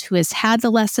child who has had the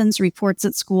lessons reports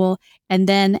at school and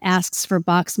then asks for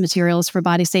box materials, for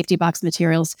Body Safety Box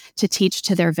materials to teach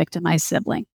to their victimized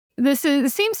sibling. It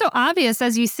seems so obvious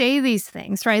as you say these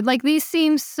things, right? Like these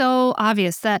seem so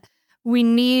obvious that we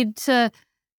need to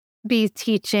be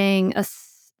teaching a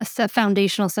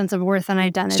foundational sense of worth and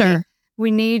identity. Sure.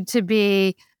 We need to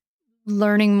be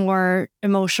learning more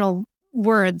emotional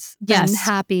words than Yes.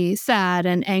 happy, sad,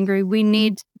 and angry. We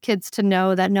need kids to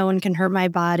know that no one can hurt my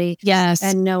body Yes.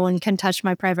 and no one can touch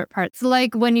my private parts.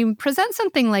 Like when you present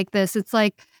something like this, it's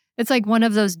like one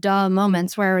of those duh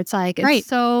moments where it's like, it's Right.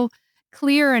 so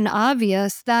clear and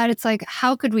obvious that it's like,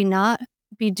 how could we not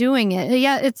be doing it?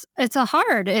 Yeah, it's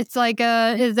like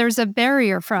there's a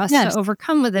barrier for us Yes. to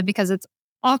overcome with it because it's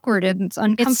awkward and it's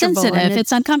uncomfortable. It's sensitive. and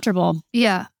It's uncomfortable.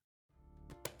 yeah.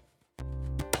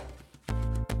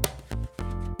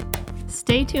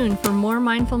 Stay tuned for more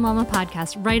Mindful Mama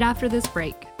podcast right after this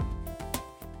break.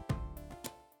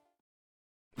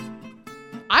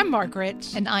 I'm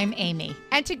Margaret. And I'm Amy.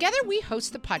 And together we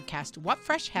host the podcast, What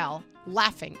Fresh Hell?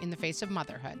 Laughing in the Face of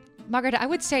Motherhood. Margaret, I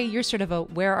would say you're sort of a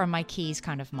where are my keys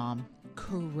kind of mom.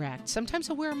 Correct. Sometimes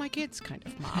a where are my kids kind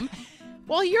of mom.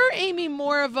 Well, you're, Amy,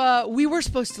 more of a we were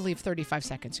supposed to leave 35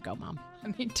 seconds ago, mom. I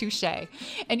mean, touche.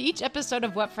 In each episode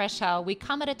of What Fresh Hell, we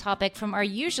come at a topic from our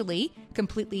usually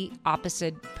completely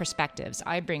opposite perspectives.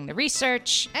 I bring the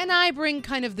research. And I bring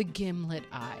kind of the gimlet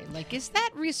eye. Like, is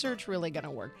that research really going to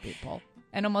work, people?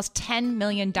 And almost 10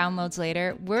 million downloads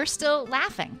later, we're still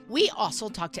laughing. We also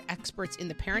talk to experts in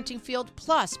the parenting field,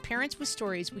 plus parents with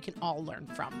stories we can all learn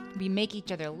from. We make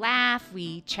each other laugh,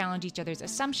 we challenge each other's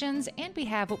assumptions, and we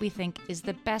have what we think is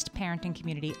the best parenting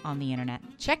community on the internet.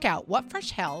 Check out What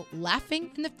Fresh Hell?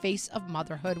 Laughing in the Face of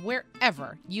Motherhood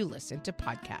wherever you listen to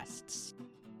podcasts.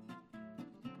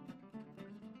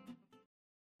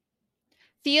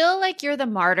 Feel like you're the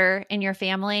martyr in your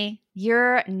family?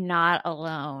 You're not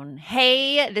alone.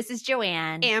 Hey, this is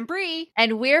Joanne. And Bree.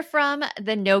 And we're from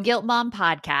the No Guilt Mom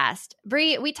podcast.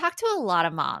 Bree, we talk to a lot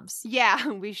of moms. Yeah,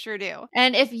 we sure do.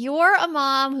 And if you're a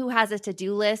mom who has a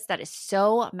to-do list that is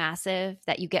so massive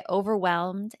that you get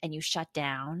overwhelmed and you shut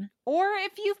down, or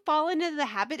if you fall into the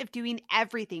habit of doing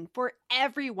everything for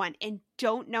everyone and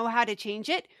don't know how to change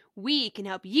it, we can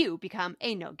help you become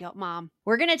a no-guilt mom.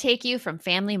 we're going to take you from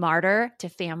family martyr to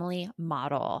family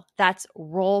model. That's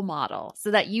role model,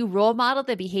 so that you role model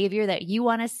the behavior that you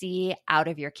want to see out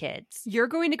of your kids. You're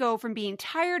going to go from being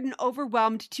tired and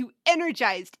overwhelmed to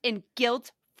energized and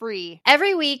guilt-free.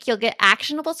 Every week, you'll get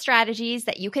actionable strategies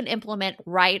that you can implement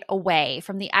right away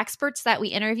from the experts that we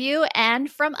interview and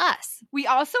from us. We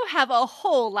also have a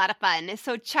whole lot of fun,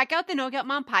 so check out the No Guilt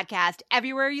Mom podcast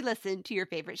everywhere you listen to your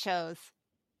favorite shows.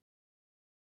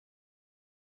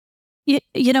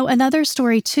 You know, another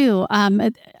story too.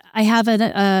 I have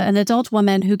an adult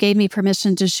woman who gave me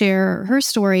permission to share her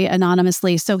story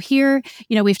anonymously. So here,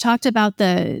 you know, we've talked about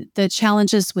the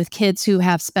challenges with kids who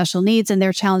have special needs and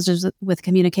their challenges with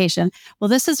communication. Well,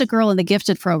 this is a girl in the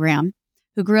gifted program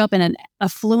who grew up in an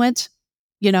affluent,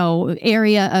 you know,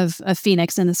 area of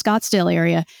Phoenix, in the Scottsdale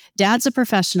area. Dad's a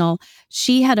professional.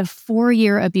 She had a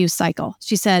 4-year abuse cycle.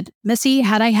 She said, Missy,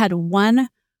 had I had one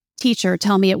teacher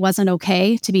tell me it wasn't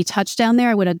okay to be touched down there,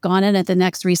 I would have gone in at the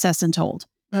next recess and told.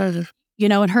 You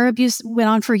know, and her abuse went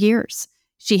on for years.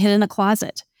 She hid in a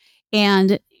closet,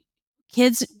 and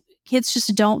kids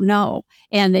just don't know.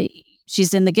 And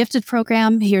she's in the gifted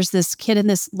program. Here's this kid in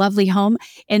this lovely home,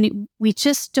 and we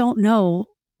just don't know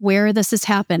where this is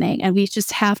happening. And we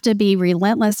just have to be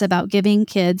relentless about giving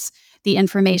kids the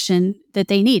information that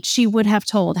they need. She would have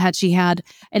told had she had,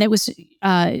 and it was,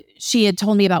 she had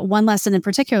told me about one lesson in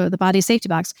particular, the Body Safety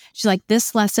Box. She's like,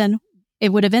 this lesson, it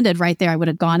would have ended right there. I would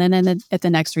have gone in and at the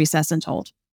next recess and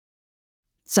told.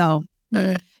 So,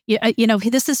 you know,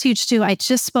 this is huge too. I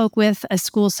just spoke with a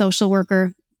school social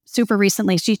worker super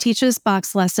recently. She teaches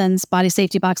box lessons, body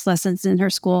safety box lessons in her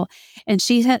school. And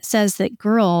she says that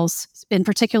girls, in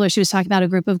particular, she was talking about a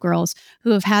group of girls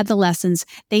who have had the lessons,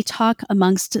 they talk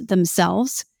amongst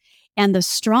themselves. And the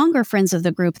stronger friends of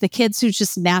the group, the kids who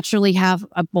just naturally have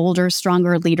a bolder,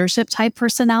 stronger leadership type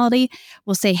personality,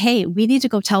 will say, hey, we need to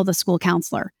go tell the school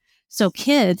counselor. So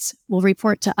kids will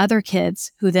report to other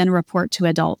kids who then report to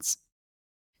adults.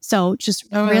 So just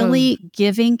really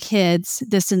giving kids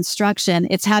this instruction,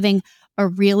 it's having a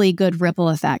really good ripple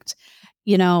effect.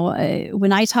 You know,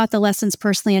 when I taught the lessons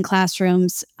personally in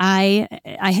classrooms,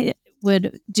 I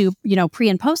would do, pre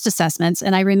and post assessments.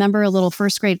 And I remember a little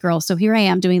first grade girl. So here I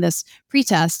am doing this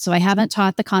pre-test. So I haven't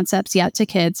taught the concepts yet to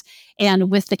kids.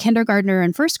 And with the kindergartner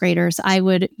and first graders, I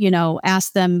would,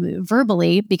 ask them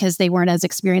verbally because they weren't as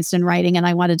experienced in writing. And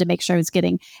I wanted to make sure I was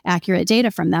getting accurate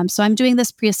data from them. So I'm doing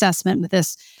this pre-assessment with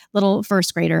this little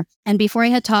first grader. And before I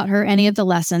had taught her any of the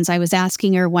lessons, I was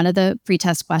asking her one of the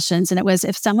pre-test questions. And it was,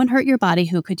 if someone hurt your body,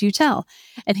 who could you tell?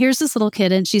 And here's this little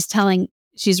kid, and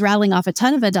she's rattling off a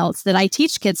ton of adults that I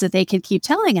teach kids that they can keep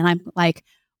telling. And I'm like,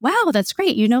 wow, that's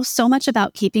great. You know so much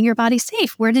about keeping your body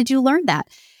safe. Where did you learn that?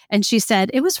 And she said,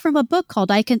 it was from a book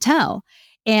called I Can Tell.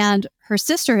 And her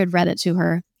sister had read it to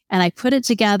her. And I put it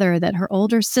together that her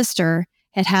older sister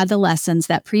had the lessons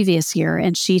that previous year.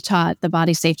 And she taught the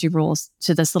body safety rules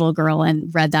to this little girl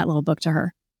and read that little book to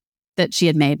her that she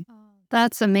had made.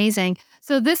 That's amazing.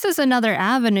 So this is another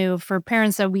avenue for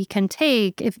parents that we can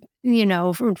take. If,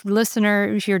 for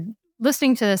listener, if you're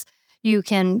listening to this, you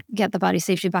can get the body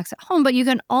safety box at home, but you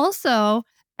can also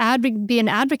be an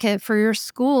advocate for your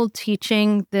school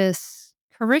teaching this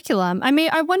curriculum. I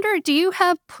mean, I wonder, do you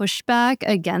have pushback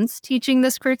against teaching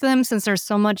this curriculum since there's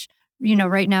so much,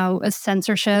 right now, a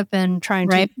censorship and trying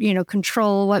to,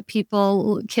 control what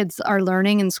kids are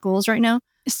learning in schools right now?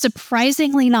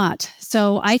 Surprisingly not.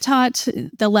 So I taught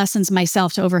the lessons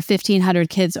myself to over 1,500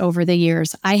 kids over the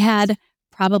years. I had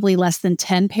probably less than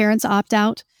 10 parents opt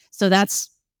out. So that's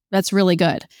really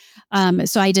good.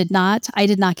 So I did not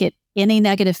get any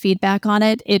negative feedback on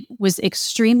it. It was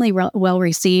extremely well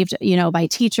received, by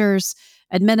teachers,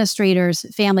 administrators,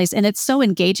 families, and it's so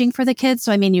engaging for the kids.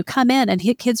 So, I mean, you come in and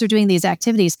kids are doing these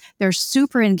activities. They're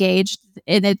super engaged,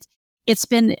 and it's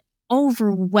been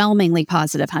overwhelmingly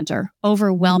positive, Hunter,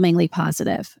 overwhelmingly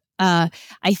positive. I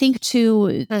think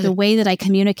too, the way that I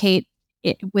communicate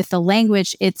with the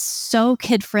language, it's so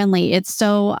kid friendly. It's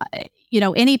so,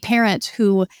 any parent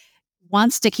who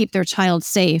wants to keep their child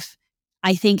safe,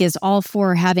 I think is all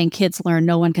for having kids learn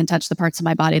no one can touch the parts of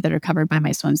my body that are covered by my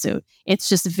swimsuit. It's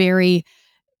just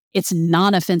it's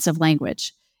non-offensive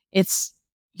language. It's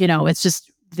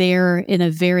just there in a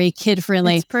very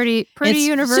kid-friendly. It's pretty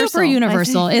universal. Super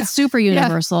universal. It's super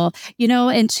universal.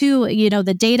 And two,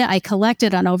 the data I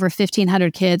collected on over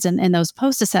 1,500 kids and those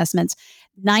post assessments,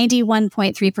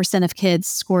 91.3% of kids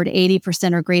scored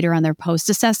 80% or greater on their post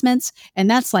assessments. And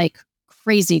that's like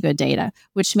crazy good data,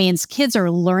 which means kids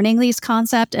are learning these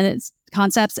concepts. And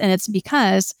it's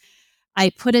because I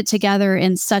put it together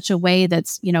in such a way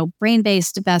that's,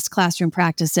 brain-based best classroom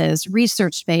practices,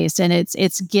 research-based, and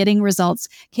it's getting results.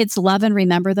 Kids love and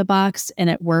remember the box, and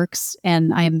it works.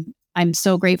 And I'm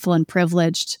so grateful and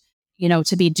privileged,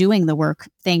 to be doing the work.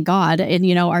 Thank God.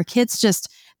 And, our kids just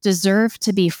deserve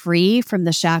to be free from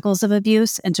the shackles of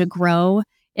abuse and to grow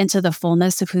into the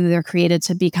fullness of who they're created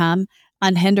to become,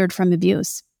 unhindered from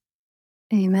abuse.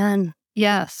 Amen.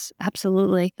 Yes,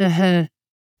 absolutely.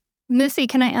 Missy,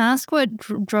 can I ask what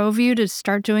drove you to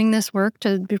start doing this work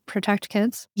to protect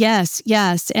kids? Yes.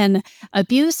 And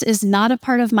abuse is not a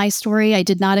part of my story. I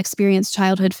did not experience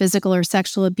childhood physical or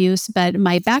sexual abuse, but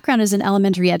my background is in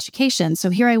elementary education. So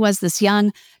here I was, this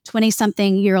young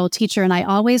 20-something-year-old teacher, and I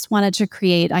always wanted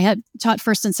to I had taught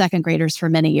first and second graders for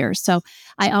many years. So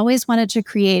I always wanted to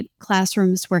create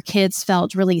classrooms where kids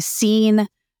felt really seen,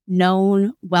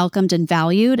 known, welcomed, and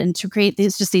valued, and to create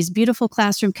these beautiful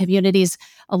classroom communities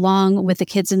along with the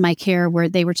kids in my care where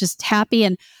they were just happy.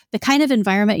 And the kind of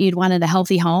environment you'd want in a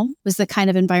healthy home was the kind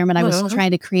of environment I was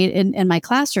trying to create in my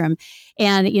classroom.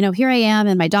 And, here I am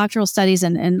in my doctoral studies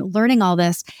and learning all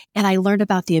this, and I learned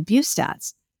about the abuse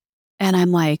stats. And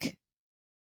I'm like,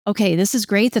 okay, this is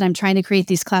great that I'm trying to create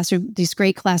these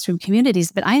great classroom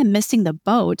communities, but I am missing the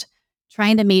boat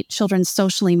trying to meet children's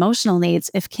social emotional needs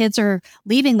if kids are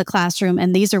leaving the classroom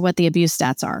and these are what the abuse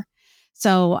stats are.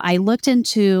 So I looked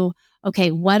into,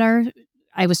 I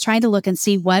was trying to look and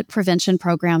see what prevention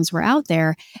programs were out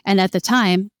there. And at the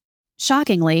time,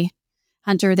 shockingly,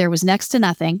 Hunter, there was next to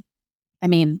nothing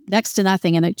in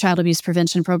the child abuse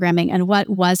prevention programming. And what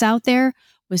was out there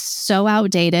was so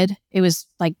outdated. It was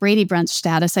like Brady Bunch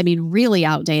status. I mean, really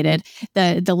outdated.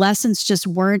 The lessons just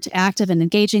weren't active and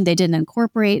engaging. They didn't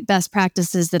incorporate best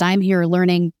practices that I'm here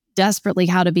learning desperately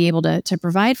how to be able to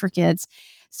provide for kids.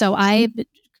 So I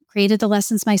created the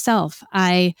lessons myself.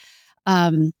 I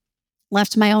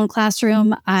left my own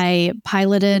classroom. I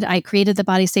created the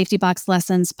body safety box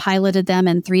lessons, piloted them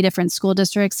in 3 different school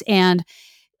districts. And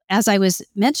as I was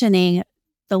mentioning,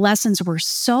 the lessons were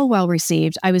so well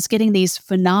received. I was getting these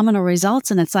phenomenal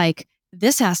results. And it's like,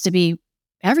 this has to be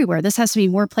everywhere. This has to be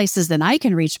more places than I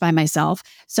can reach by myself.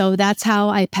 So that's how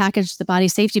I packaged the body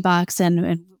safety box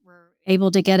and we're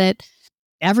able to get it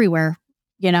everywhere,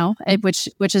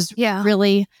 which is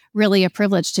really, really a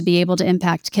privilege to be able to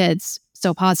impact kids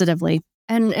so positively.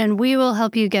 And we will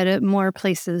help you get it more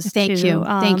places. Thank you.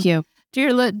 Thank you.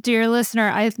 Dear listener,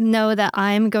 I know that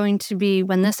I'm going to be,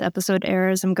 when this episode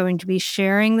airs, I'm going to be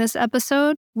sharing this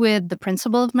episode with the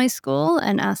principal of my school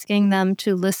and asking them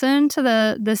to listen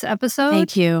to this episode.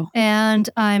 Thank you. And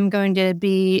I'm going to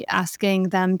be asking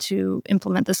them to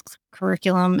implement this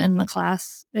curriculum in the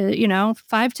class.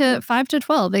 5 to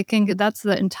 12. That's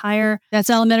the entire. That's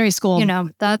elementary school.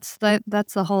 That's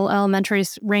the whole elementary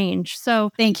range.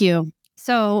 So thank you.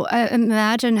 So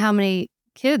imagine how many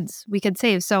kids we could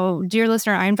save. So, dear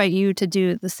listener, I invite you to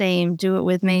do the same. Do it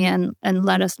with me, and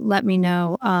let me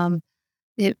know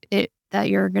that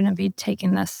you're going to be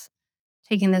taking this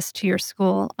to your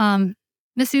school.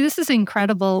 Missy, this is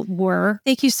incredible work.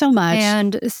 Thank you so much,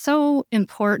 and it's so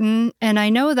important. And I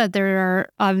know that there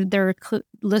are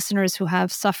listeners who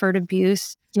have suffered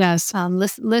abuse. Yes,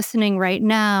 listening right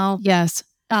now. Yes,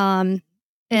 and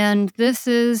this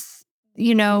is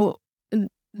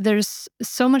there's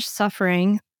so much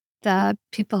suffering that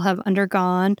people have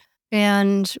undergone,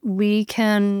 and we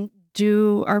can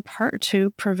do our part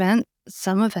to prevent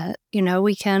some of it.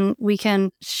 We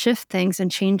can shift things and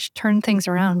turn things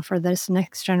around for this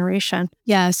next generation.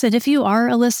 Yes. And if you are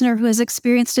a listener who has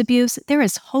experienced abuse, there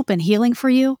is hope and healing for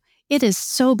you. It is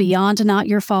so beyond not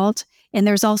your fault. And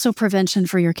there's also prevention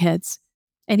for your kids.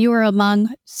 And you are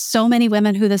among so many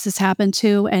women who this has happened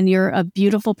to, and you're a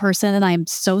beautiful person, and I'm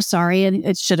so sorry, and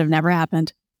it should have never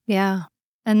happened. Yeah.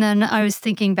 And then I was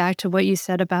thinking back to what you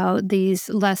said about these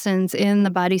lessons in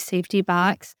the body safety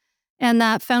box and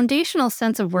that foundational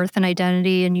sense of worth and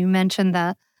identity. And you mentioned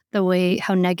that the way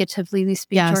how negatively we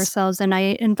speak to ourselves. And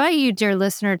I invite you, dear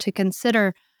listener, to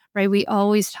consider, right? We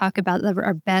always talk about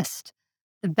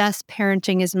the best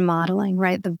parenting is modeling,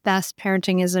 right? The best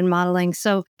parenting is in modeling.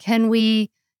 So can we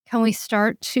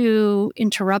start to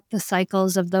interrupt the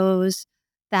cycles of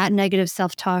that negative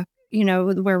self-talk,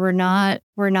 where we're not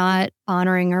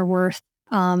honoring our worth?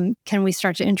 Can we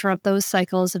start to interrupt those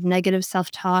cycles of negative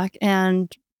self-talk and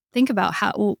think about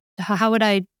how would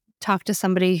I talk to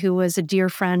somebody who was a dear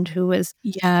friend who was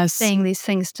saying these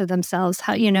things to themselves?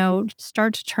 How,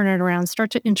 start to turn it around,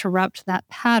 start to interrupt that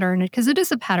pattern, because it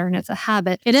is a pattern, it's a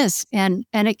habit. It is. And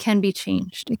it can be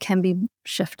changed. It can be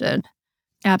shifted.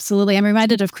 Absolutely. I'm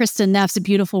reminded of Kristen Neff's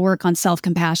beautiful work on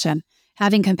self-compassion,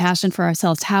 having compassion for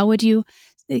ourselves. How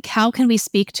can we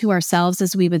speak to ourselves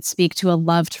as we would speak to a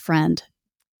loved friend?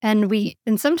 And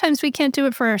sometimes we can't do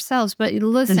it for ourselves, but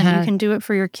listen, you can do it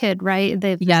for your kid, right?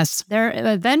 Yes.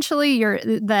 Eventually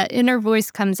that inner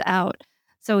voice comes out.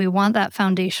 So we want that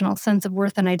foundational sense of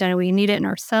worth and identity. We need it in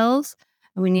ourselves,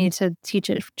 and we need to teach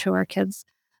it to our kids.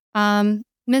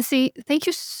 Missy, thank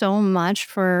you so much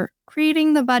for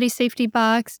creating the body safety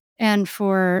box and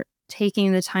for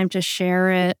taking the time to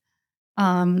share it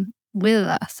with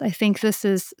us. I think this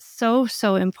is so,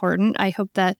 so important. I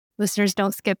hope that listeners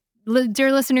don't skip.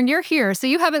 Dear listener, you're here, so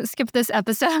you haven't skipped this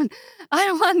episode.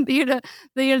 I want you to,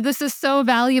 this is so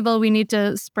valuable. We need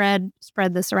to spread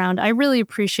this around. I really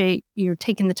appreciate you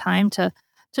taking the time to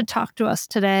talk to us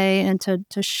today and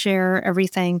to share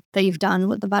everything that you've done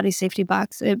with the body safety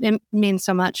box. It means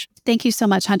so much. Thank you so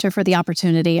much, Hunter, for the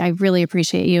opportunity. I really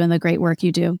appreciate you and the great work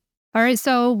you do. All right.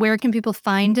 So where can people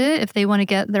find it if they want to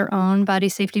get their own body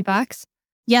safety box?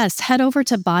 Yes. Head over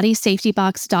to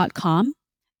bodysafetybox.com.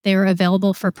 They're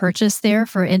available for purchase there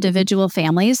for individual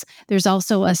families. There's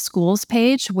also a schools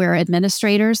page where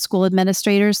school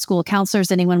administrators, school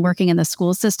counselors, anyone working in the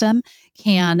school system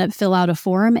can fill out a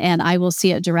form, and I will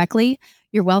see it directly.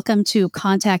 You're welcome to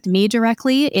contact me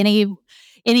directly.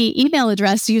 Any email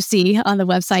address you see on the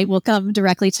website will come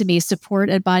directly to me,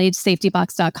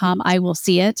 support@bodysafetybox.com. I will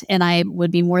see it, and I would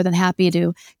be more than happy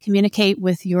to communicate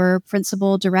with your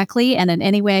principal directly. And in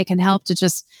any way I can help to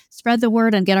just spread the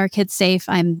word and get our kids safe,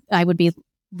 I would be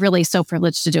really so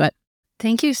privileged to do it.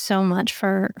 Thank you so much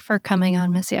for coming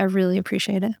on, Missy. I really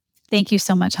appreciate it. Thank you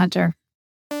so much, Hunter.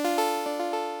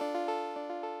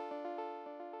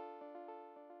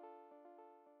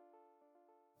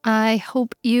 I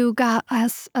hope you got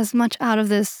as much out of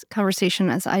this conversation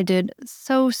as I did.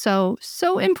 So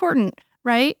important,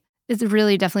 right? It's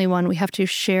really definitely one we have to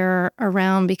share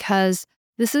around, because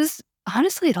this is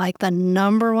honestly like the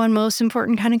number one most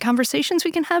important kind of conversations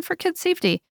we can have for kids'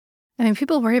 safety. I mean,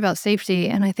 people worry about safety,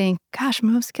 and I think, gosh,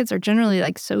 most kids are generally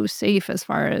like so safe as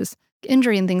far as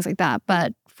injury and things like that.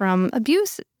 But from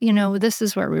abuse, this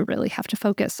is where we really have to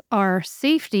focus our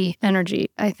safety energy,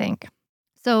 I think.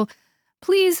 So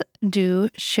please do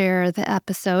share the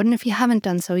episode. And if you haven't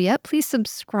done so yet, please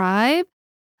subscribe.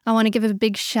 I want to give a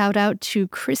big shout out to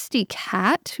Christy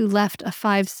Cat, who left a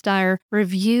 5-star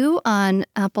review on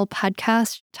Apple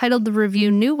Podcasts titled the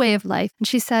review New Way of Life. And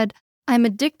she said, I'm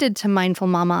addicted to Mindful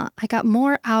Mama. I got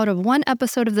more out of one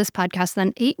episode of this podcast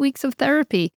than 8 weeks of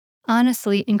therapy.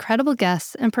 Honestly, incredible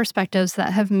guests and perspectives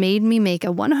that have made me make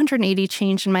a 180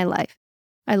 change in my life.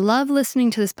 I love listening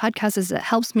to this podcast as it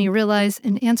helps me realize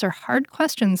and answer hard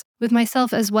questions with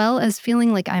myself, as well as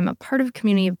feeling like I'm a part of a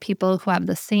community of people who have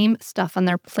the same stuff on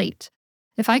their plate.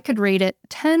 If I could rate it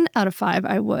 10 out of 5,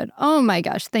 I would. Oh my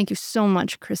gosh, thank you so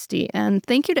much, Christy. And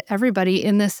thank you to everybody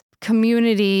in this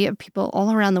community of people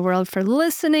all around the world for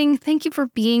listening. Thank you for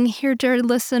being here, dear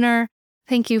listener.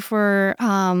 Thank you for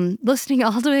listening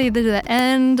all the way to the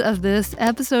end of this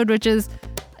episode, which is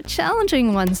a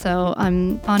challenging one. So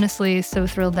I'm honestly so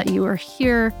thrilled that you are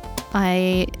here.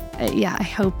 I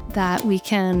hope that we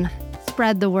can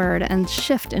spread the word and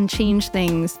shift and change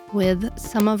things with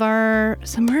some of our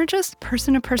just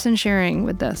person-to-person sharing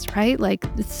with this, right? Like,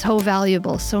 it's so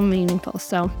valuable, so meaningful.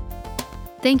 So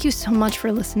thank you so much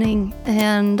for listening.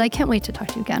 And I can't wait to talk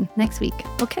to you again next week.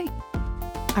 Okay.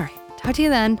 All right. Talk to you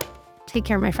then. Take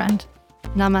care, my friend.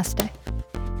 Namaste.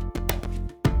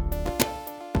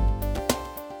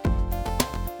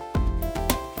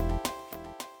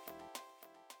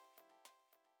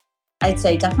 I'd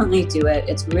say definitely do it.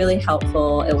 It's really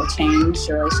helpful. It will change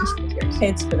your relationship with your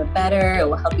kids for the better. It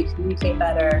will help you communicate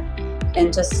better.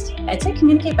 And I'd say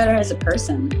communicate better as a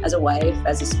person, as a wife,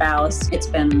 as a spouse. It's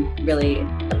been really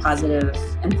a positive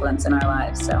influence in our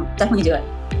lives. So definitely do it.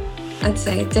 I'd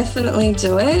say definitely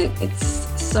do it. It's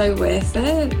so worth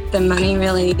it. The money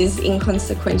really is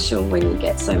inconsequential when you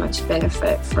get so much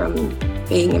benefit from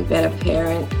being a better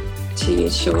parent to your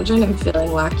children and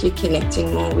feeling like you're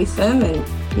connecting more with them and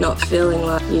not feeling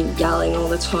like you're yelling all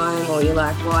the time or you're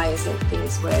like, why isn't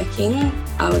things working?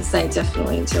 I would say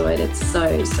definitely do it. It's so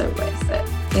worth it.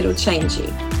 It'll change you.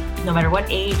 No matter what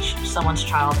age someone's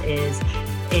child is,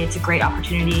 it's a great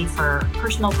opportunity for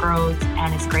personal growth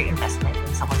and it's a great investment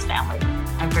in someone's family.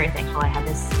 I'm very thankful I had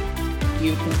this.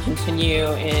 You can continue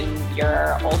in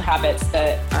your old habits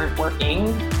that aren't working,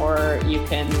 or you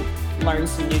can learn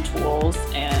some new tools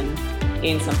and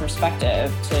gain some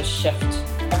perspective to shift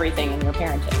everything in your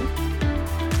parenting.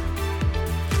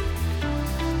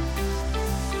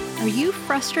 Are you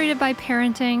frustrated by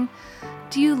parenting?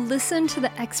 Do you listen to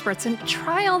the experts and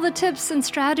try all the tips and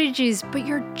strategies, but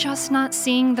you're just not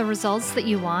seeing the results that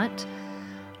you want?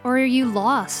 Or are you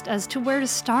lost as to where to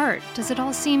start? Does it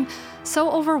all seem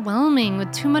so overwhelming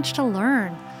with too much to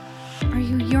learn? Are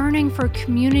you yearning for a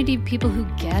community of people who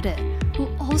get it, who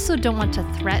also don't want to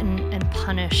threaten and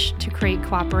punish to create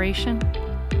cooperation?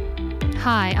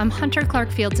 Hi, I'm Hunter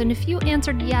Clark-Fields, and if you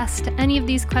answered yes to any of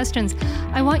these questions,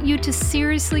 I want you to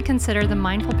seriously consider the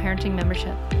Mindful Parenting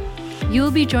membership.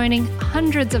 You'll be joining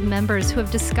hundreds of members who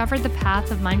have discovered the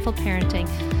path of mindful parenting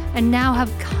and now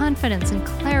have confidence and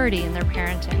clarity in their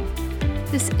parenting.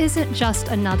 This isn't just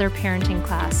another parenting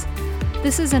class.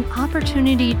 This is an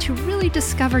opportunity to really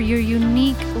discover your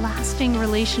unique, lasting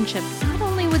relationship, not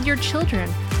only with your children,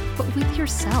 but with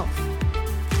yourself.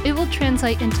 It will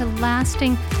translate into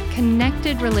lasting,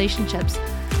 connected relationships,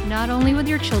 not only with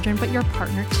your children, but your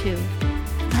partner too.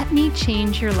 Let me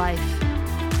change your life.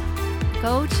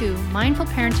 Go to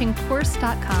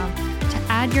mindfulparentingcourse.com to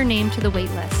add your name to the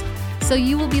waitlist, so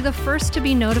you will be the first to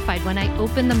be notified when I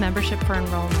open the membership for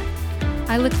enrollment.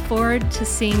 I look forward to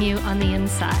seeing you on the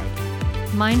inside.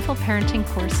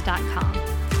 mindfulparentingcourse.com.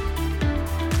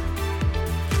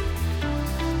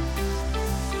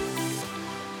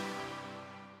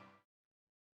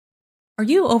 Are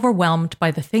you overwhelmed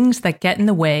by the things that get in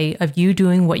the way of you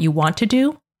doing what you want to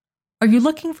do? Are you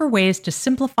looking for ways to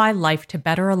simplify life to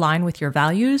better align with your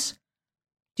values?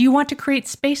 Do you want to create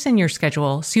space in your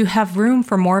schedule so you have room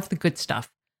for more of the good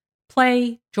stuff?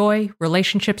 Play, joy,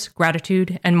 relationships,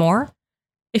 gratitude, and more?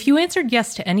 If you answered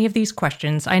yes to any of these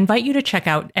questions, I invite you to check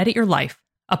out Edit Your Life,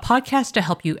 a podcast to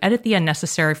help you edit the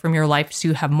unnecessary from your life so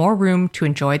you have more room to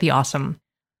enjoy the awesome.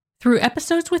 Through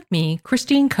episodes with me,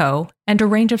 Christine Coe, and a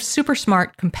range of super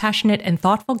smart, compassionate, and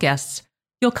thoughtful guests,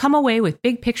 You'll come away with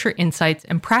big picture insights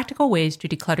and practical ways to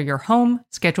declutter your home,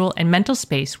 schedule, and mental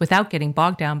space without getting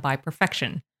bogged down by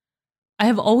perfection. I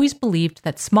have always believed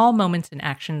that small moments and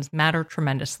actions matter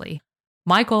tremendously.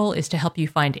 My goal is to help you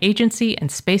find agency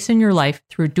and space in your life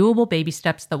through doable baby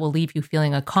steps that will leave you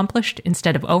feeling accomplished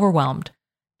instead of overwhelmed.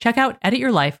 Check out Edit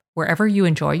Your Life wherever you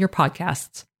enjoy your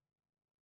podcasts.